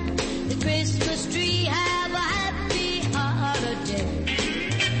around the Christmas tree, have a happy holiday.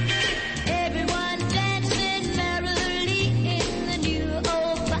 Everyone dancing merrily in the new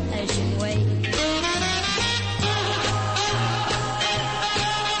old-fashioned way.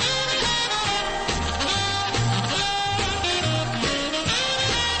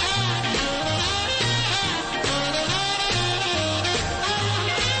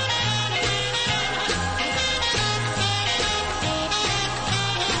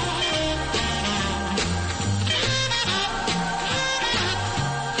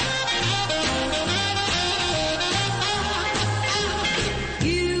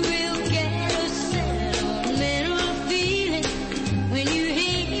 You will get a sentimental feeling when you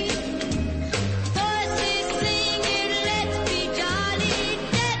hear voices singing, let's be jolly,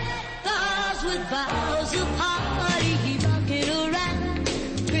 deck the halls with boughs of holly rocking around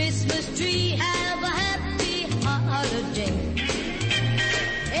Christmas tree, have a happy holiday.